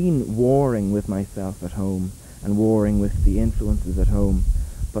it'll mean warring with myself at home, and warring with the influences at home,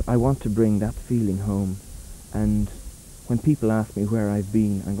 but I want to bring that feeling home. And when people ask me where I've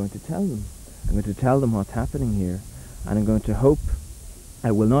been, I'm going to tell them. I'm going to tell them what's happening here, and I'm going to hope,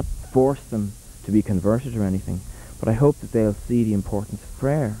 I will not force them to be converted or anything, but I hope that they'll see the importance of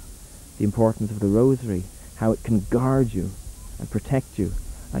prayer, the importance of the rosary, how it can guard you and protect you,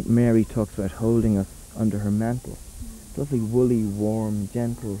 like Mary talks about holding us under her mantle. Lovely, woolly, warm,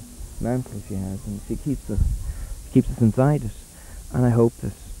 gentle mantle she has, and she keeps us inside it. And I hope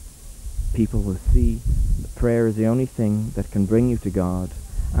that people will see that prayer is the only thing that can bring you to God,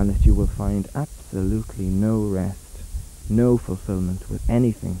 and that you will find absolutely no rest, no fulfillment with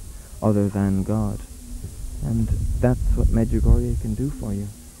anything other than God. And that's what Medjugorje can do for you.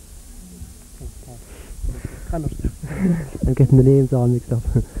 I'm getting the names all mixed up.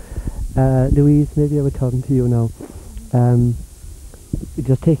 Louise, maybe I would turn to you now.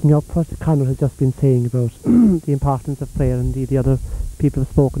 Just taking up what Conor has just been saying about the importance of prayer, and the other people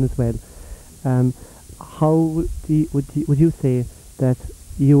have spoken as well. How would you say that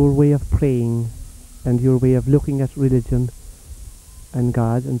your way of praying and your way of looking at religion and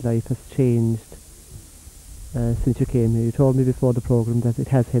God and life has changed since you came here? You told me before the program that it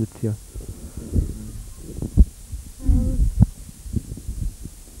has helped you.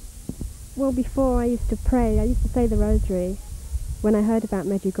 Well, before I used to pray, I used to say the rosary. When I heard about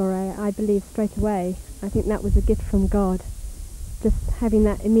Medjugorje, I believed straight away. I think that was a gift from God, just having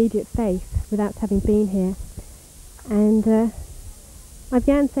that immediate faith without having been here. And I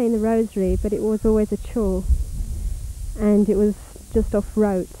began saying the rosary, but it was always a chore, and it was just off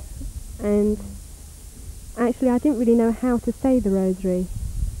rote. And actually I didn't really know how to say the rosary.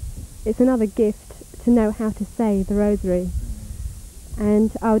 It's another gift to know how to say the rosary.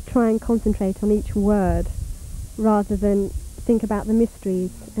 And I would try and concentrate on each word rather than think about the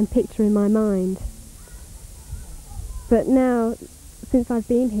mysteries and picture in my mind. But now, since I've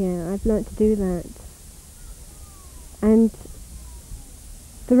been here, I've learnt to do that. And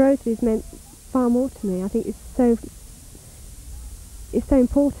the rosary's meant far more to me. I think it's it's so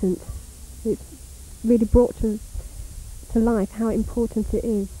important. It's really brought to life how important it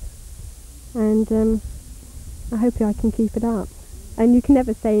is. And I hope I can keep it up. And you can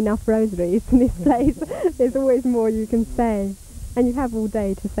never say enough rosaries in this place. There's always more you can say. And you have all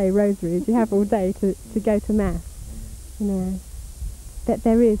day to say rosaries. You have all day to go to Mass. You know, that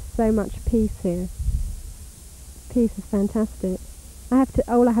there is so much peace here. Peace is fantastic.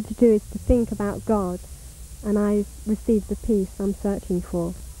 All I have to do is to think about God, and I receive the peace I'm searching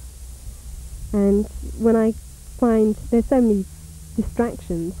for. And when I find there's so many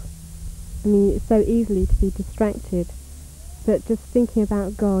distractions, I mean, it's so easily to be distracted, but just thinking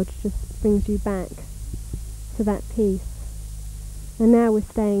about God just brings you back to that peace. And now we're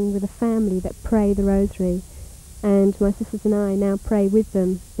staying with a family that pray the rosary, and my sisters and I now pray with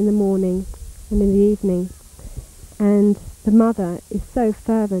them in the morning and in the evening. And the mother is so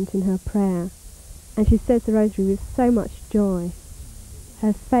fervent in her prayer, and she says the rosary with so much joy.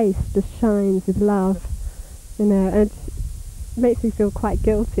 Her face just shines with love, you know, and it makes me feel quite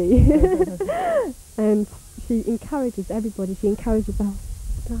guilty. And she encourages everybody. She encourages the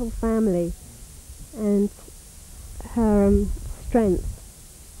whole family, and her strength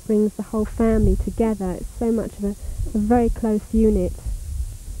brings the whole family together. It's so much of a very close unit,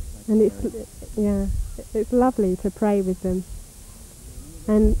 and it's lovely to pray with them.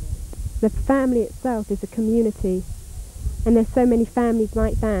 And the family itself is a community, and there's so many families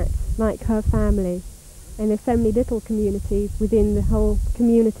like that, like her family, and there's so many little communities within the whole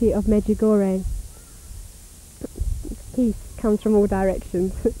community of Medjugorje. Peace comes from all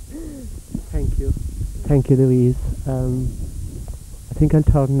directions. Thank you. Thank you, Louise. I think I'll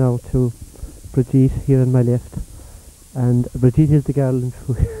turn now to Brigitte here on my left. And Brigitte is the girl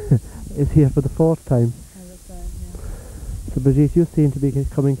who is here for the 4th time. So Brigitte, you seem to be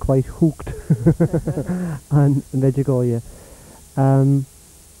becoming quite hooked on Medjugorje.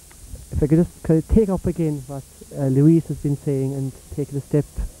 If I could just kind of take up again what Louise has been saying and take it a step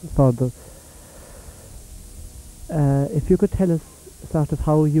further. If you could tell us sort of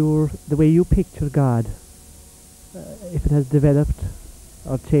how the way you picture God, if it has developed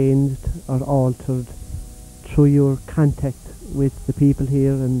or changed or altered through your contact with the people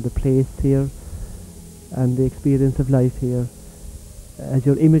here and the place here and the experience of life here. As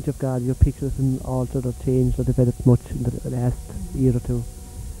your image of God, your picture has been altered or changed or developed much in the last year or two.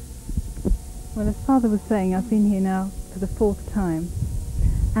 Well, as Father was saying, I've been here now for the 4th time,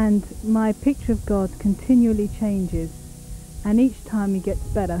 and my picture of God continually changes, and each time he gets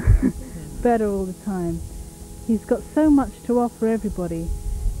better, better all the time. He's got so much to offer everybody,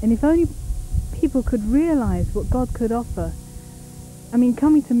 and if only people could realise what God could offer. I mean,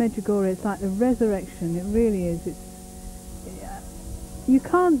 coming to Medjugorje, it's like a resurrection. It really is. You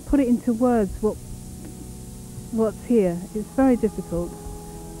can't put it into words what's here. It's very difficult.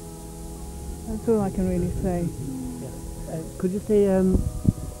 That's all I can really say. Could you say,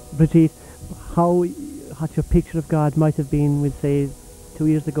 Brigitte, what your picture of God might have been with, say, 2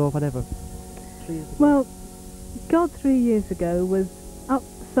 years ago or whatever? 3 years ago? Well, God 3 years ago was up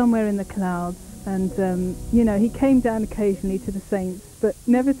somewhere in the clouds, and you know, he came down occasionally to the saints, but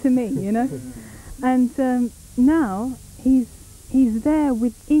never to me, you know. And now he's there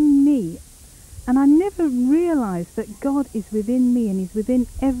within me, and I never realised that God is within me, and he's within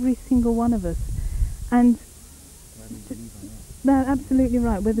every single one of us. And that's absolutely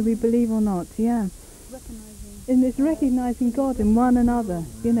right, whether we believe or not, yeah. And it's recognising God in one another,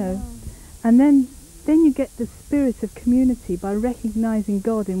 you know. And then you get the spirit of community by recognising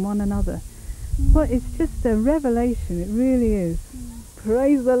God in one another. Well, it's just a revelation, it really is.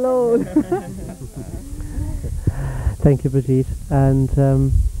 Praise the Lord. Thank you, Brigitte. And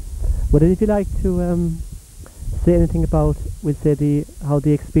would any of you like to say anything about, we'll say, how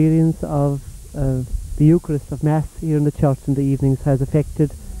the experience of the Eucharist of Mass here in the church in the evenings has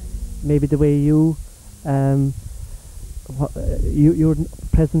affected maybe the way your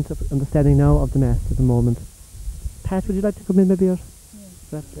present understanding now of the Mass at the moment? Pat, would you like to come in maybe? Or?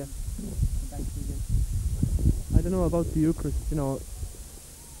 Yeah. I don't know about the Eucharist, you know.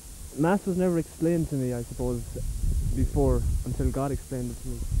 Mass was never explained to me, I suppose, before, until God explained it to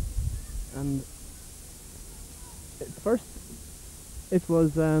me. And at first it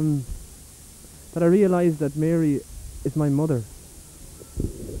was that I realised that Mary is my mother.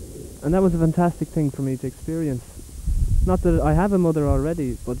 And that was a fantastic thing for me to experience. Not that I have a mother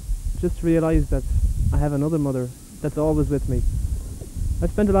already, but just realise that I have another mother that's always with me. I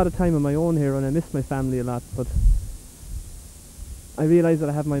spent a lot of time on my own here and I miss my family a lot, but I realised that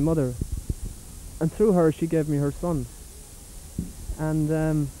I have my mother, and through her she gave me her son. And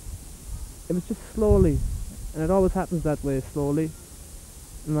it was just slowly, and it always happens that way, slowly,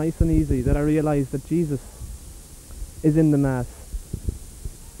 nice and easy, that I realised that Jesus is in the Mass.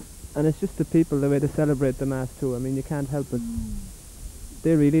 And it's just the people, the way they celebrate the Mass too. I mean, you can't help it.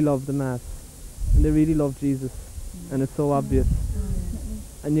 They really love the Mass. And they really love Jesus. And it's so obvious.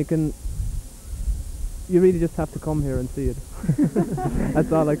 And you really just have to come here and see it.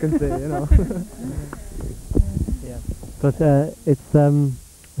 That's all I can say, you know. Yeah. But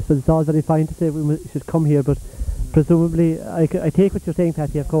it's all very fine to say we should come here, but presumably, I take what you're saying,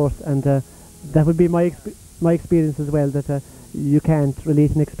 Patty, of course, and that would be my experience as well, that you can't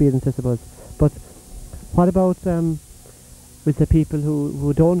relate an experience, I suppose. But what about with the people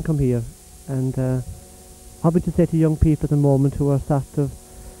who don't come here, and what would you say to young people at the moment who are sort of,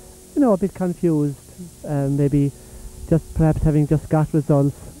 a bit confused, maybe just perhaps having just got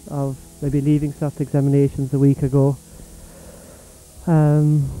results of maybe leaving cert examinations a week ago,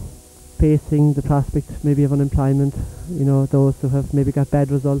 facing the prospect maybe of unemployment, those who have maybe got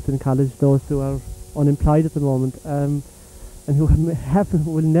bad results in college, those who are unemployed at the moment, and who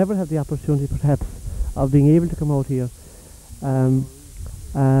will never have the opportunity perhaps of being able to come out here.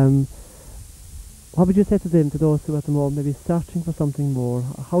 What would you say to them, to those who at the moment maybe searching for something more?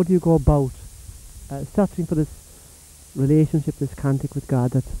 How do you go about searching for this relationship, this contact with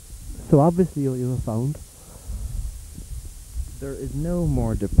God that so obviously you have found? There is no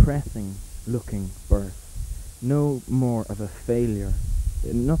more depressing looking birth, no more of a failure,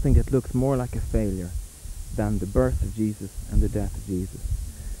 nothing that looks more like a failure than the birth of Jesus and the death of Jesus.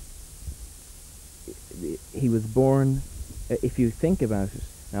 He was born, if you think about it,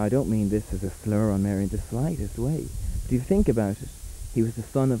 now I don't mean this as a slur on Mary in the slightest way, but if you think about it, he was the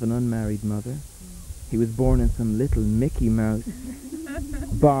son of an unmarried mother. He was born in some little Mickey Mouse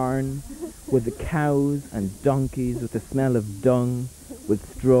barn with the cows and donkeys, with the smell of dung, with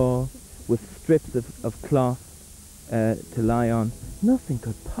straw, with strips of cloth to lie on. Nothing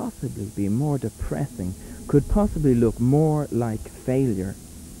could possibly be more depressing, could possibly look more like failure.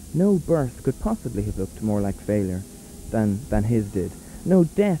 No birth could possibly have looked more like failure than his did. No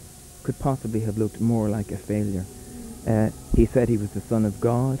death could possibly have looked more like a failure. He said he was the Son of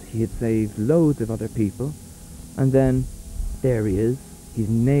God. He had saved loads of other people. And then there he is. He's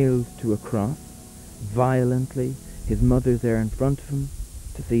nailed to a cross violently. His mother's there in front of him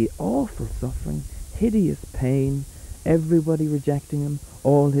to see awful suffering, hideous pain, everybody rejecting him,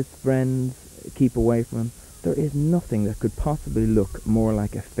 all his friends keep away from him. There is nothing that could possibly look more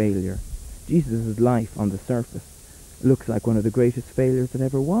like a failure. Jesus' life on the surface looks like one of the greatest failures that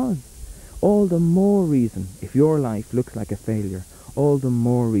ever was. All the more reason, if your life looks like a failure, all the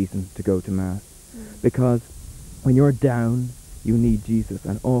more reason to go to Mass. Because when you're down, you need Jesus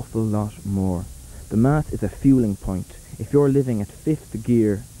an awful lot more. The Mass is a fueling point. If you're living at fifth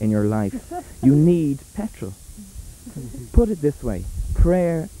gear in your life, you need petrol. Put it this way,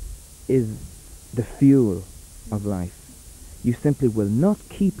 prayer is the fuel of life. You simply will not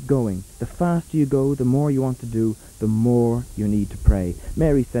keep going. The faster you go, the more you want to do, the more you need to pray.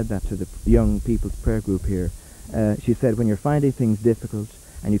 Mary said that to the young people's prayer group here. She said, when you're finding things difficult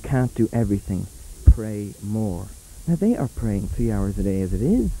and you can't do everything, pray more. Now they are praying 3 hours a day as it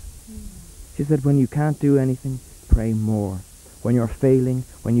is. She said, when you can't do anything, pray more. When you're failing,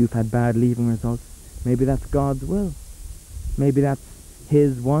 when you've had bad leaving results, maybe that's God's will. Maybe that's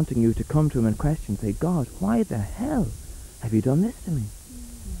His wanting you to come to Him and question, say, God, why the hell have you done this to me?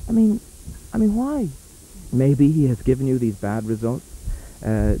 I mean, why? Maybe He has given you these bad results,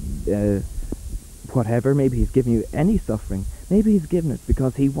 whatever. Maybe He's given you any suffering. Maybe He's given it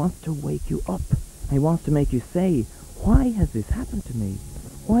because He wants to wake you up. He wants to make you say, why has this happened to me?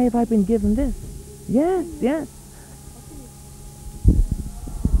 Why have I been given this? Yes, yes.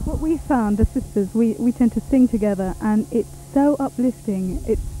 What we found as sisters, we tend to sing together, and it's so uplifting.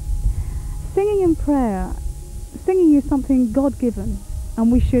 It's singing in prayer. Singing is something God-given,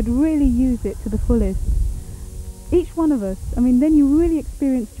 and we should really use it to the fullest. Each one of us, then you really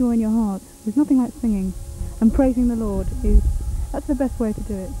experience joy in your heart. There's nothing like singing, and praising the Lord that's the best way to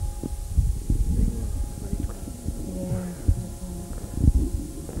do it.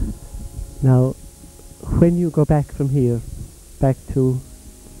 Now, when you go back from here, back to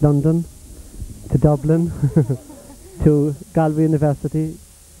London, to Dublin, to Galway University,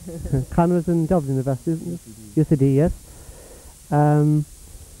 Conrad's in Dublin University, isn't it? UCD, yes.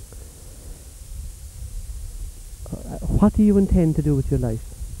 What do you intend to do with your life?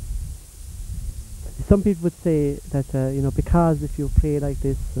 Some people would say that, because if you pray like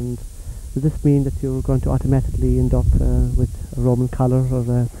this, and does this mean that you're going to automatically end up with a Roman collar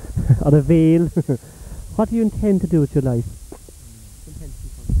or a veil? What do you intend to do with your life?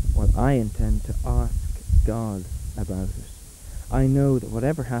 Well, I intend to ask God about it. I know that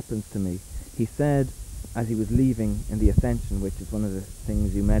whatever happens to me, he said as he was leaving in the Ascension, which is one of the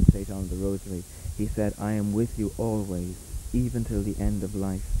things you meditate on in the Rosary, he said, I am with you always, even till the end of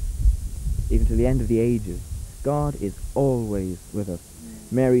life, even till the end of the ages. God is always with us.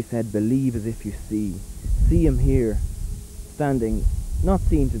 Mary said, believe as if you see. See him here, standing, not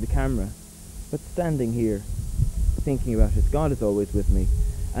seen to the camera, but standing here, thinking about it. God is always with me.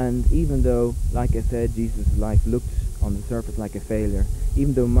 And even though, like I said, Jesus' life looked on the surface like a failure,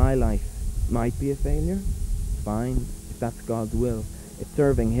 even though my life might be a failure, it's fine, if that's God's will. It's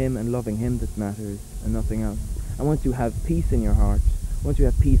serving him and loving him that matters, and nothing else. And once you have peace in your heart, once you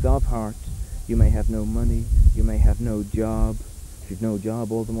have peace of heart, you may have no money, you may have no job. If you've no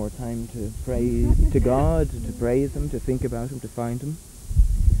job, all the more time to pray to God, to praise him, to think about him, to find him.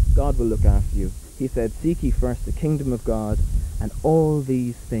 God will look after you. He said, seek ye first the kingdom of God, and all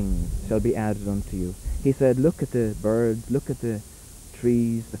these things shall be added unto you. He said, look at the birds, look at the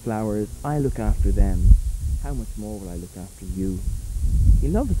trees, the flowers. I look after them. How much more will I look after you? He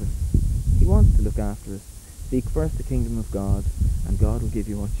loves us. He wants to look after us. Seek first the kingdom of God, and God will give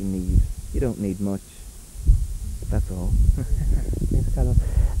you what you need. You don't need much. That's all. Thanks, Carol.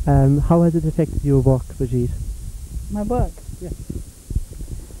 How has it affected your work, Brigitte? My work? Yes.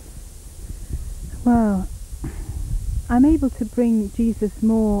 Well, I'm able to bring Jesus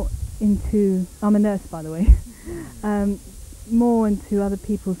more into, I'm a nurse by the way, more into other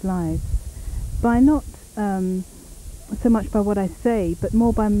people's lives by not so much by what I say, but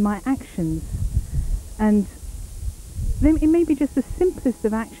more by my actions. And it may be just the simplest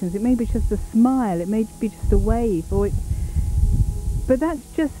of actions, it may be just a smile, it may be just a wave, but that's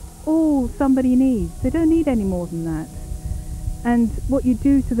just all somebody needs. They don't need any more than that. And what you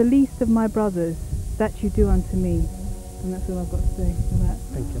do to the least of my brothers, that you do unto me. And that's all I've got to say for that.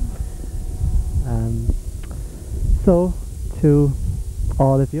 Thank you. So, to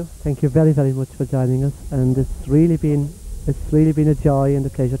all of you, thank you very, very much for joining us, and it's really been a joy and a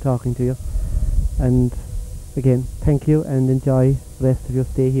pleasure talking to you. And again, thank you, and enjoy the rest of your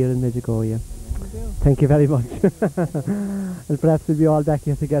stay here in Medjugorje. Thank you very much. And perhaps we'll be all back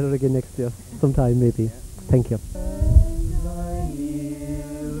here together again next year, sometime maybe. Thank you.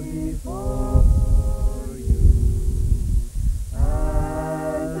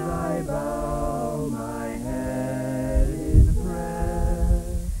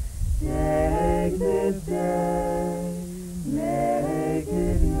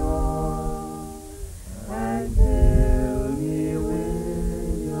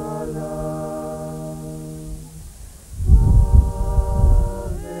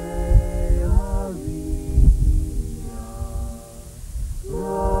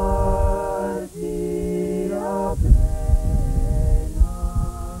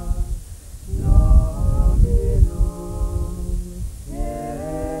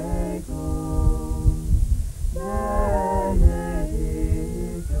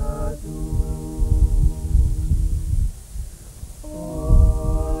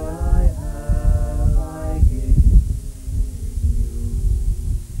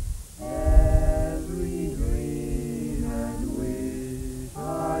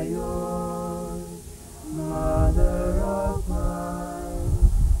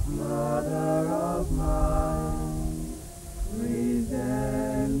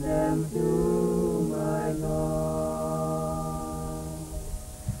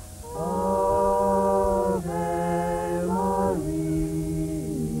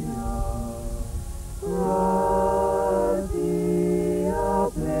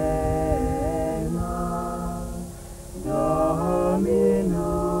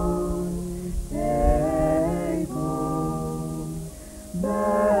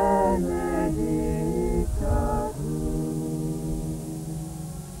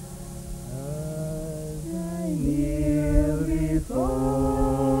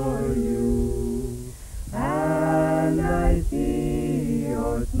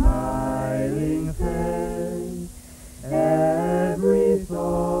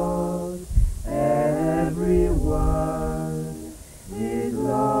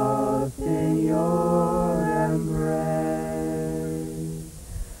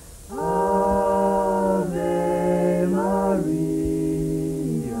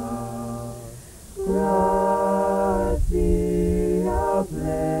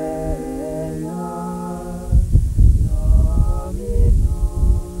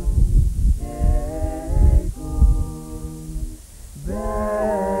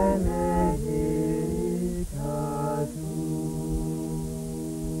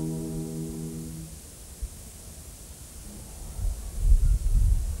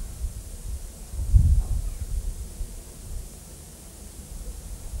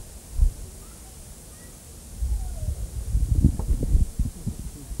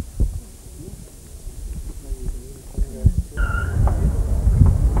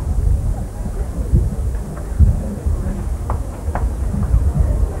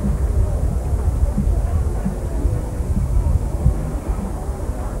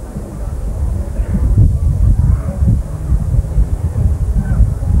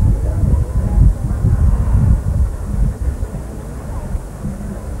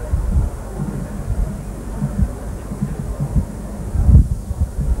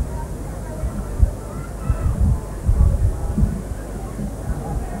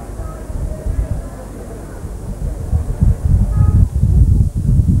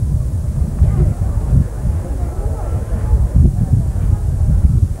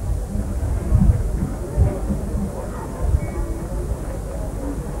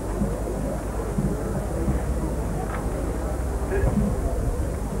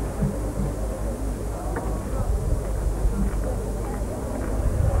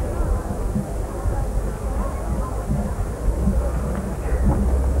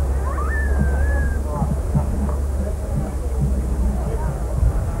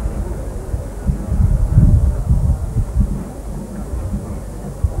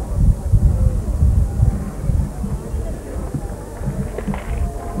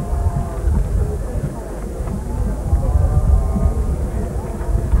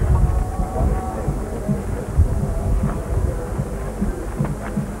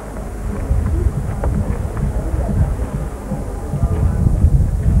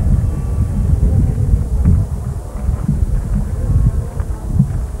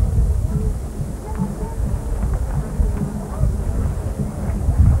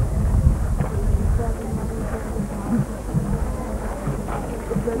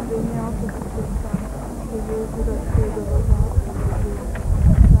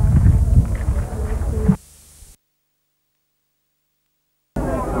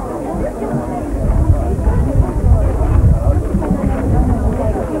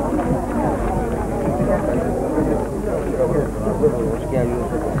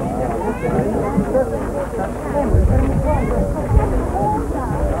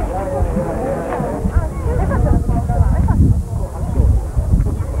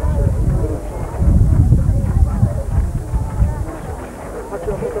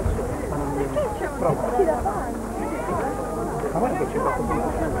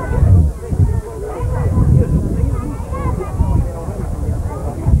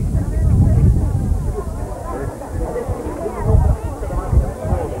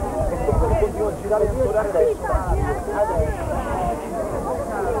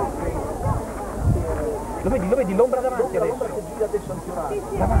 Lo vedi l'ombra davanti adesso?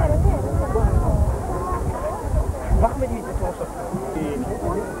 Ma come dici che sono sotto?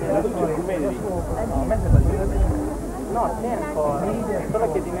 La luce come vedi? No, c'è ancora.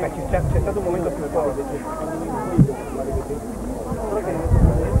 Solo che c'è stato un momento più forte. Solo che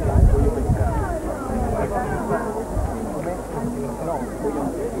voglio pensare. No,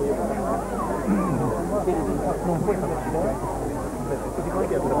 non puoi farci vedere.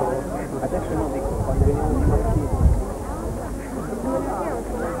 Adesso non dico, quando veniamo di partire.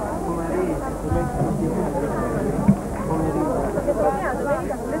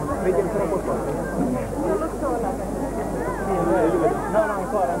 Vedi ancora qualcosa? Non lo so. No,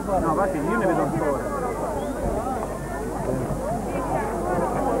 ancora. No, va che io ne vedo ancora.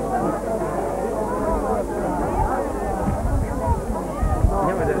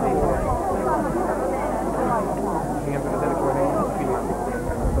 Andiamo a vedere lì. Andiamo a vedere come vengono filmati.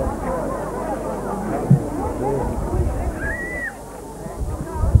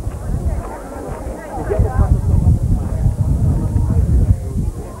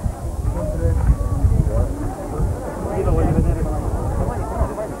 Io lo voglio vedere.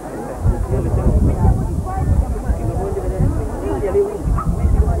 Io le tengo qui. Io lo voglio vedere qui.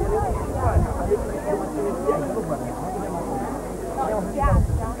 Alle 11.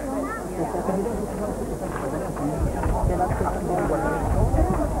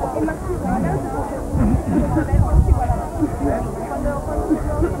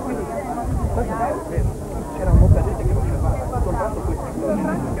 C'era molta gente che lo osservava, soltanto questi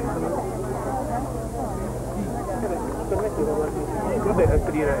permetti di guardare. Cos'è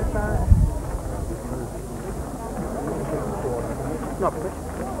aprire? No, perché?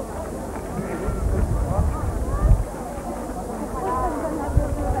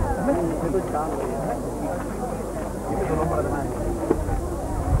 A me non vedo il giallo, io vedo l'ombra davanti.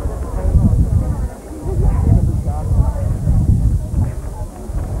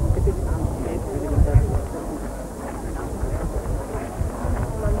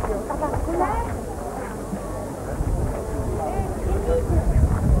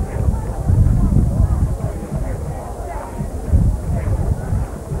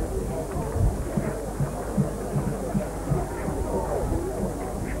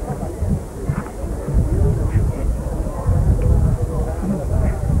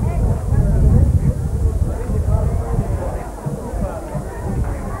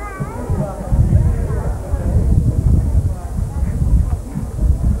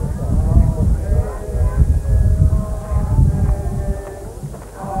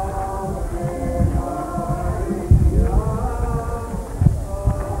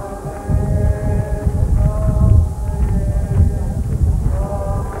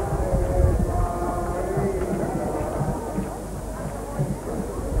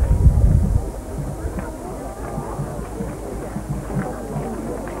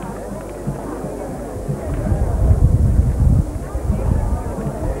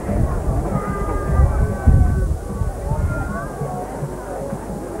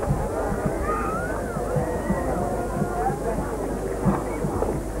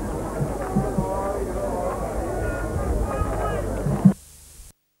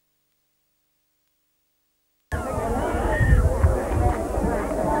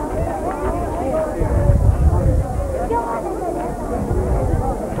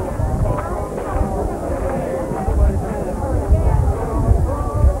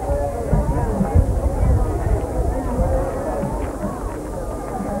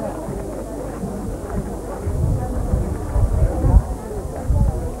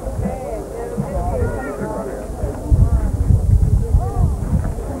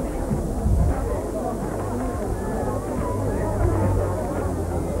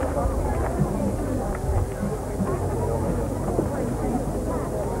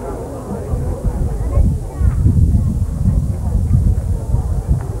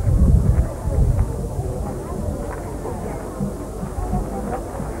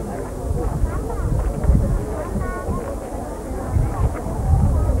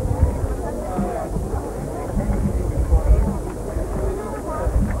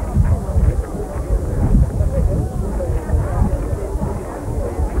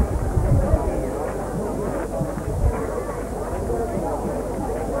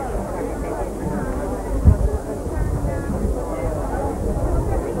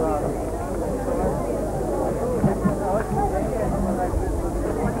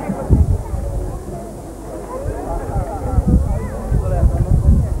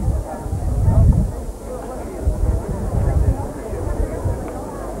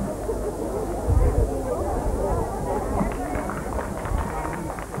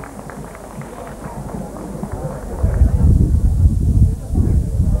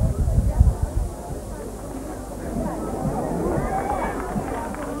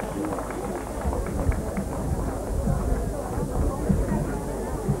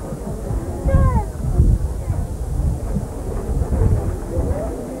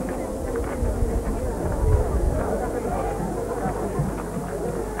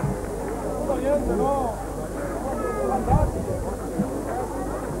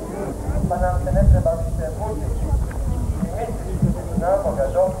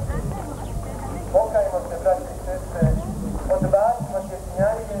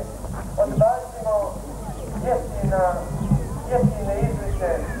 na jeftine izlike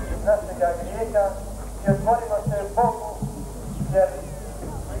našega grijeha i otvorimo se Bogu, jer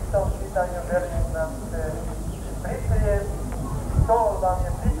u istom pitanju velim nam se priprije, stol vam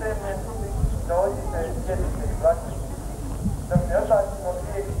je pripremljen, dođite, jedite i plaćite. Dok ne odbacimo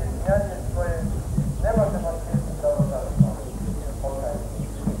grijeh i djetinjanje svoje, ne možemo sjeti za ovo završno.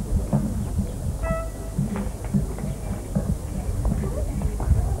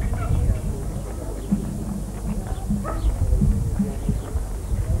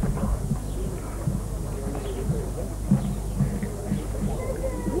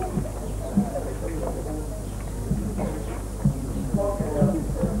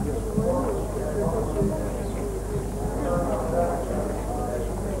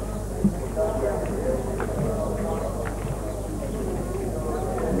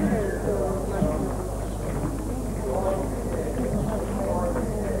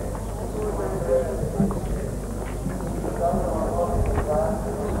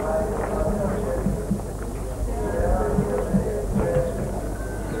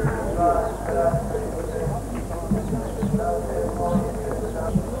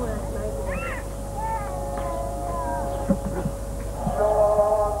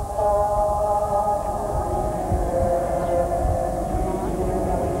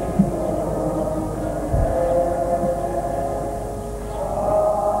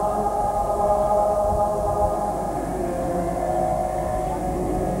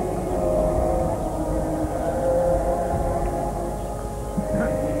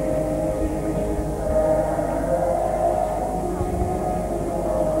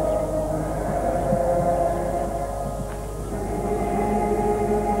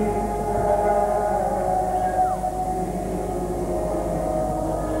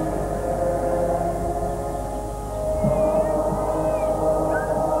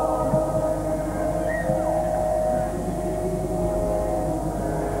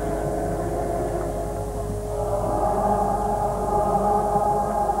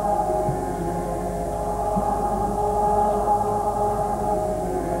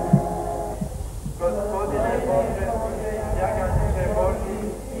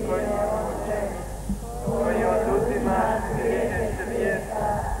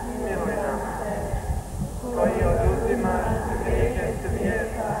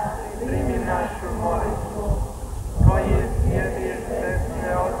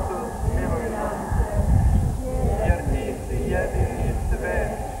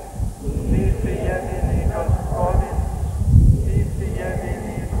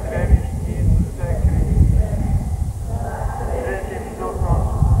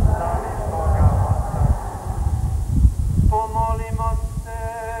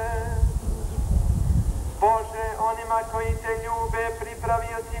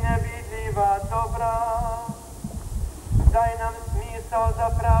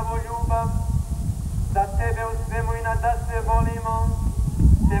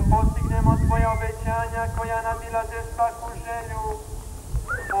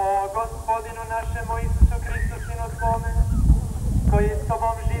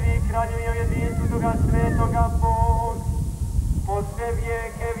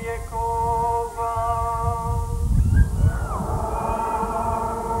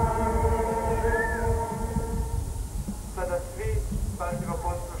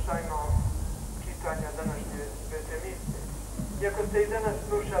 Iako ste i danas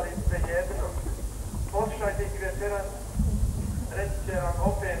slušali svejedno, poslušajte ih večeras, reći će vam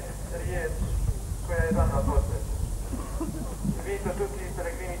opet riječ koja je vama potrebna. Invito tutti i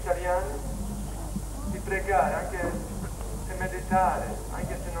pellegrini italiani di pregare, anche se meditare,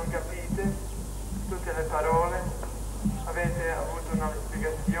 anche se non capite tutte le parole, avete avuto una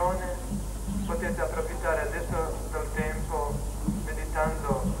spiegazione, potete approfittare adesso del tempo meditando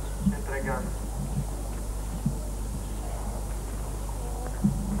e pregando.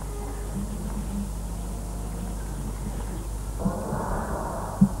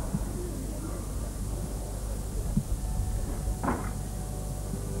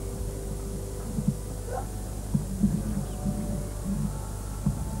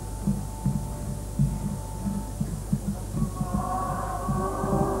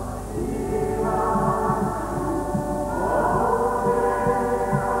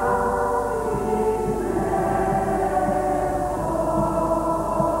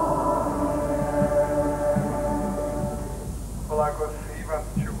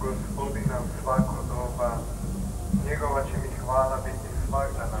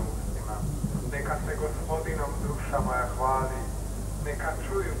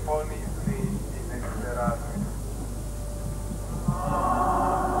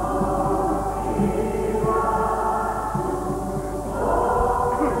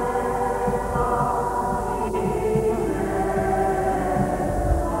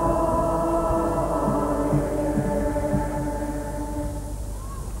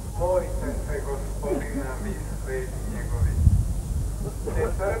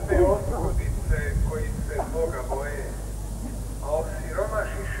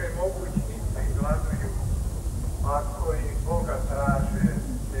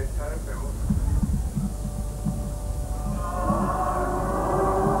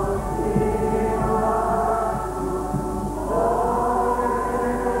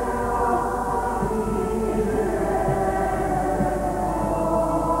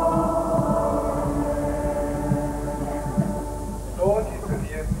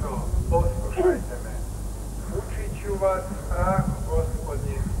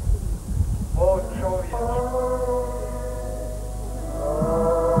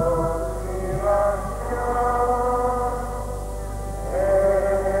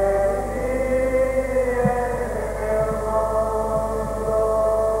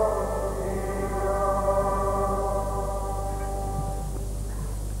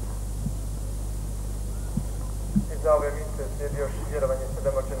 za ove mise slijedi još vjerovanje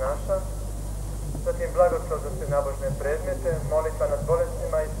 7 očenaša, zatim blagoslov za sve nabožne predmete, molitva nad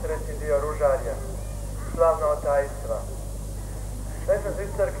bolestima i treći dio ružarja, slavna otajstva. Na izlazu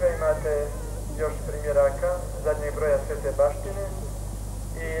iz crkve imate još primjeraka zadnjeg broja Svete baštine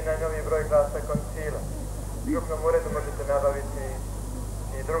i najnoviji broj glasa koncila. U župnom uredu možete nabaviti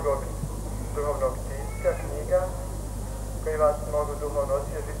i drugog duhovnog tiska, knjiga, koji vas mogu duhovno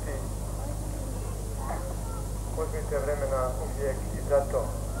osvježiti. Uzmite vremena uvijek i za to.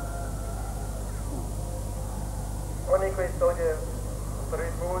 Oni koji su ovdje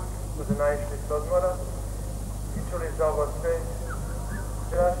prvi put budu naišli s odmora i čuli za ovo sve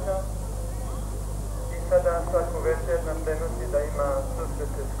strašno i sada svaku večer nam prenosi da ima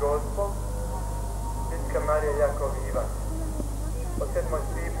susrete s Gospom Svitka Marija Jakov i Ivan. Od 7.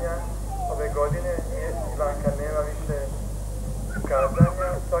 svibnja ove godine Ivanka nema više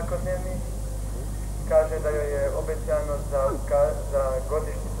kazanja svakodnevnih. Kaže da joj je obećano za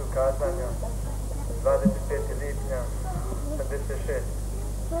godišnjicu kazanja 25. lipnja 76.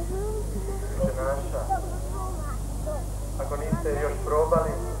 Naša. Ako niste još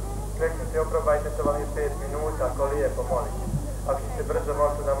probali, kliknite, oprobajte, to vam je 5 minuta, ako lijepo molite. Ako ćete brzo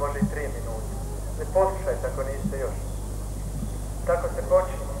možete da može i 3 minute. Ne poslušajte ako niste još. Tako se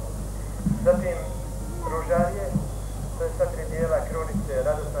počinje. Zatim ružarje, to je sva 3 dijela krunice,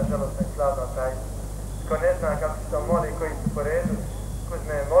 radosna, žalostna i slavna tajna. Ko ne zna kako se to moli, koji su po redu,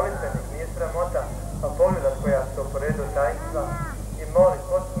 uzme molitvenik, nije sramota, pa pogledat koja su po redu tajstva i moli,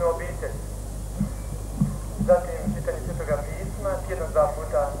 potpuno obitelj. Zatim čitanje Svetoga pisma, tjedno 2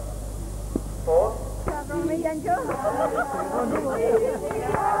 puta post.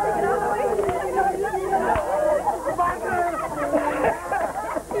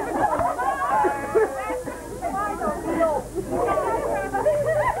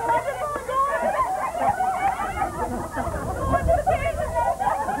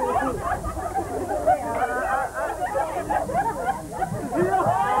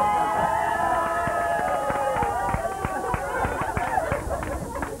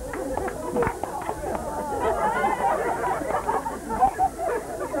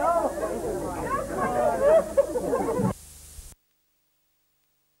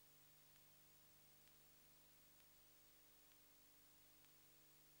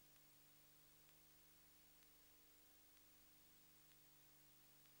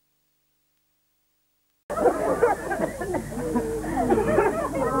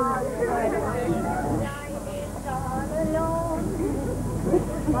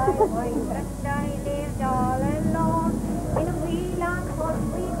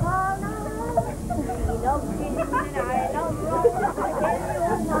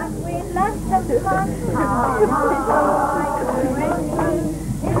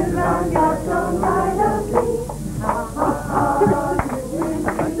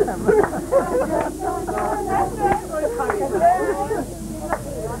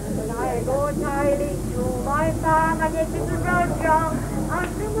 I go tidy to my farm, I get to the road, John,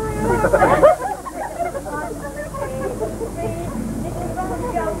 after my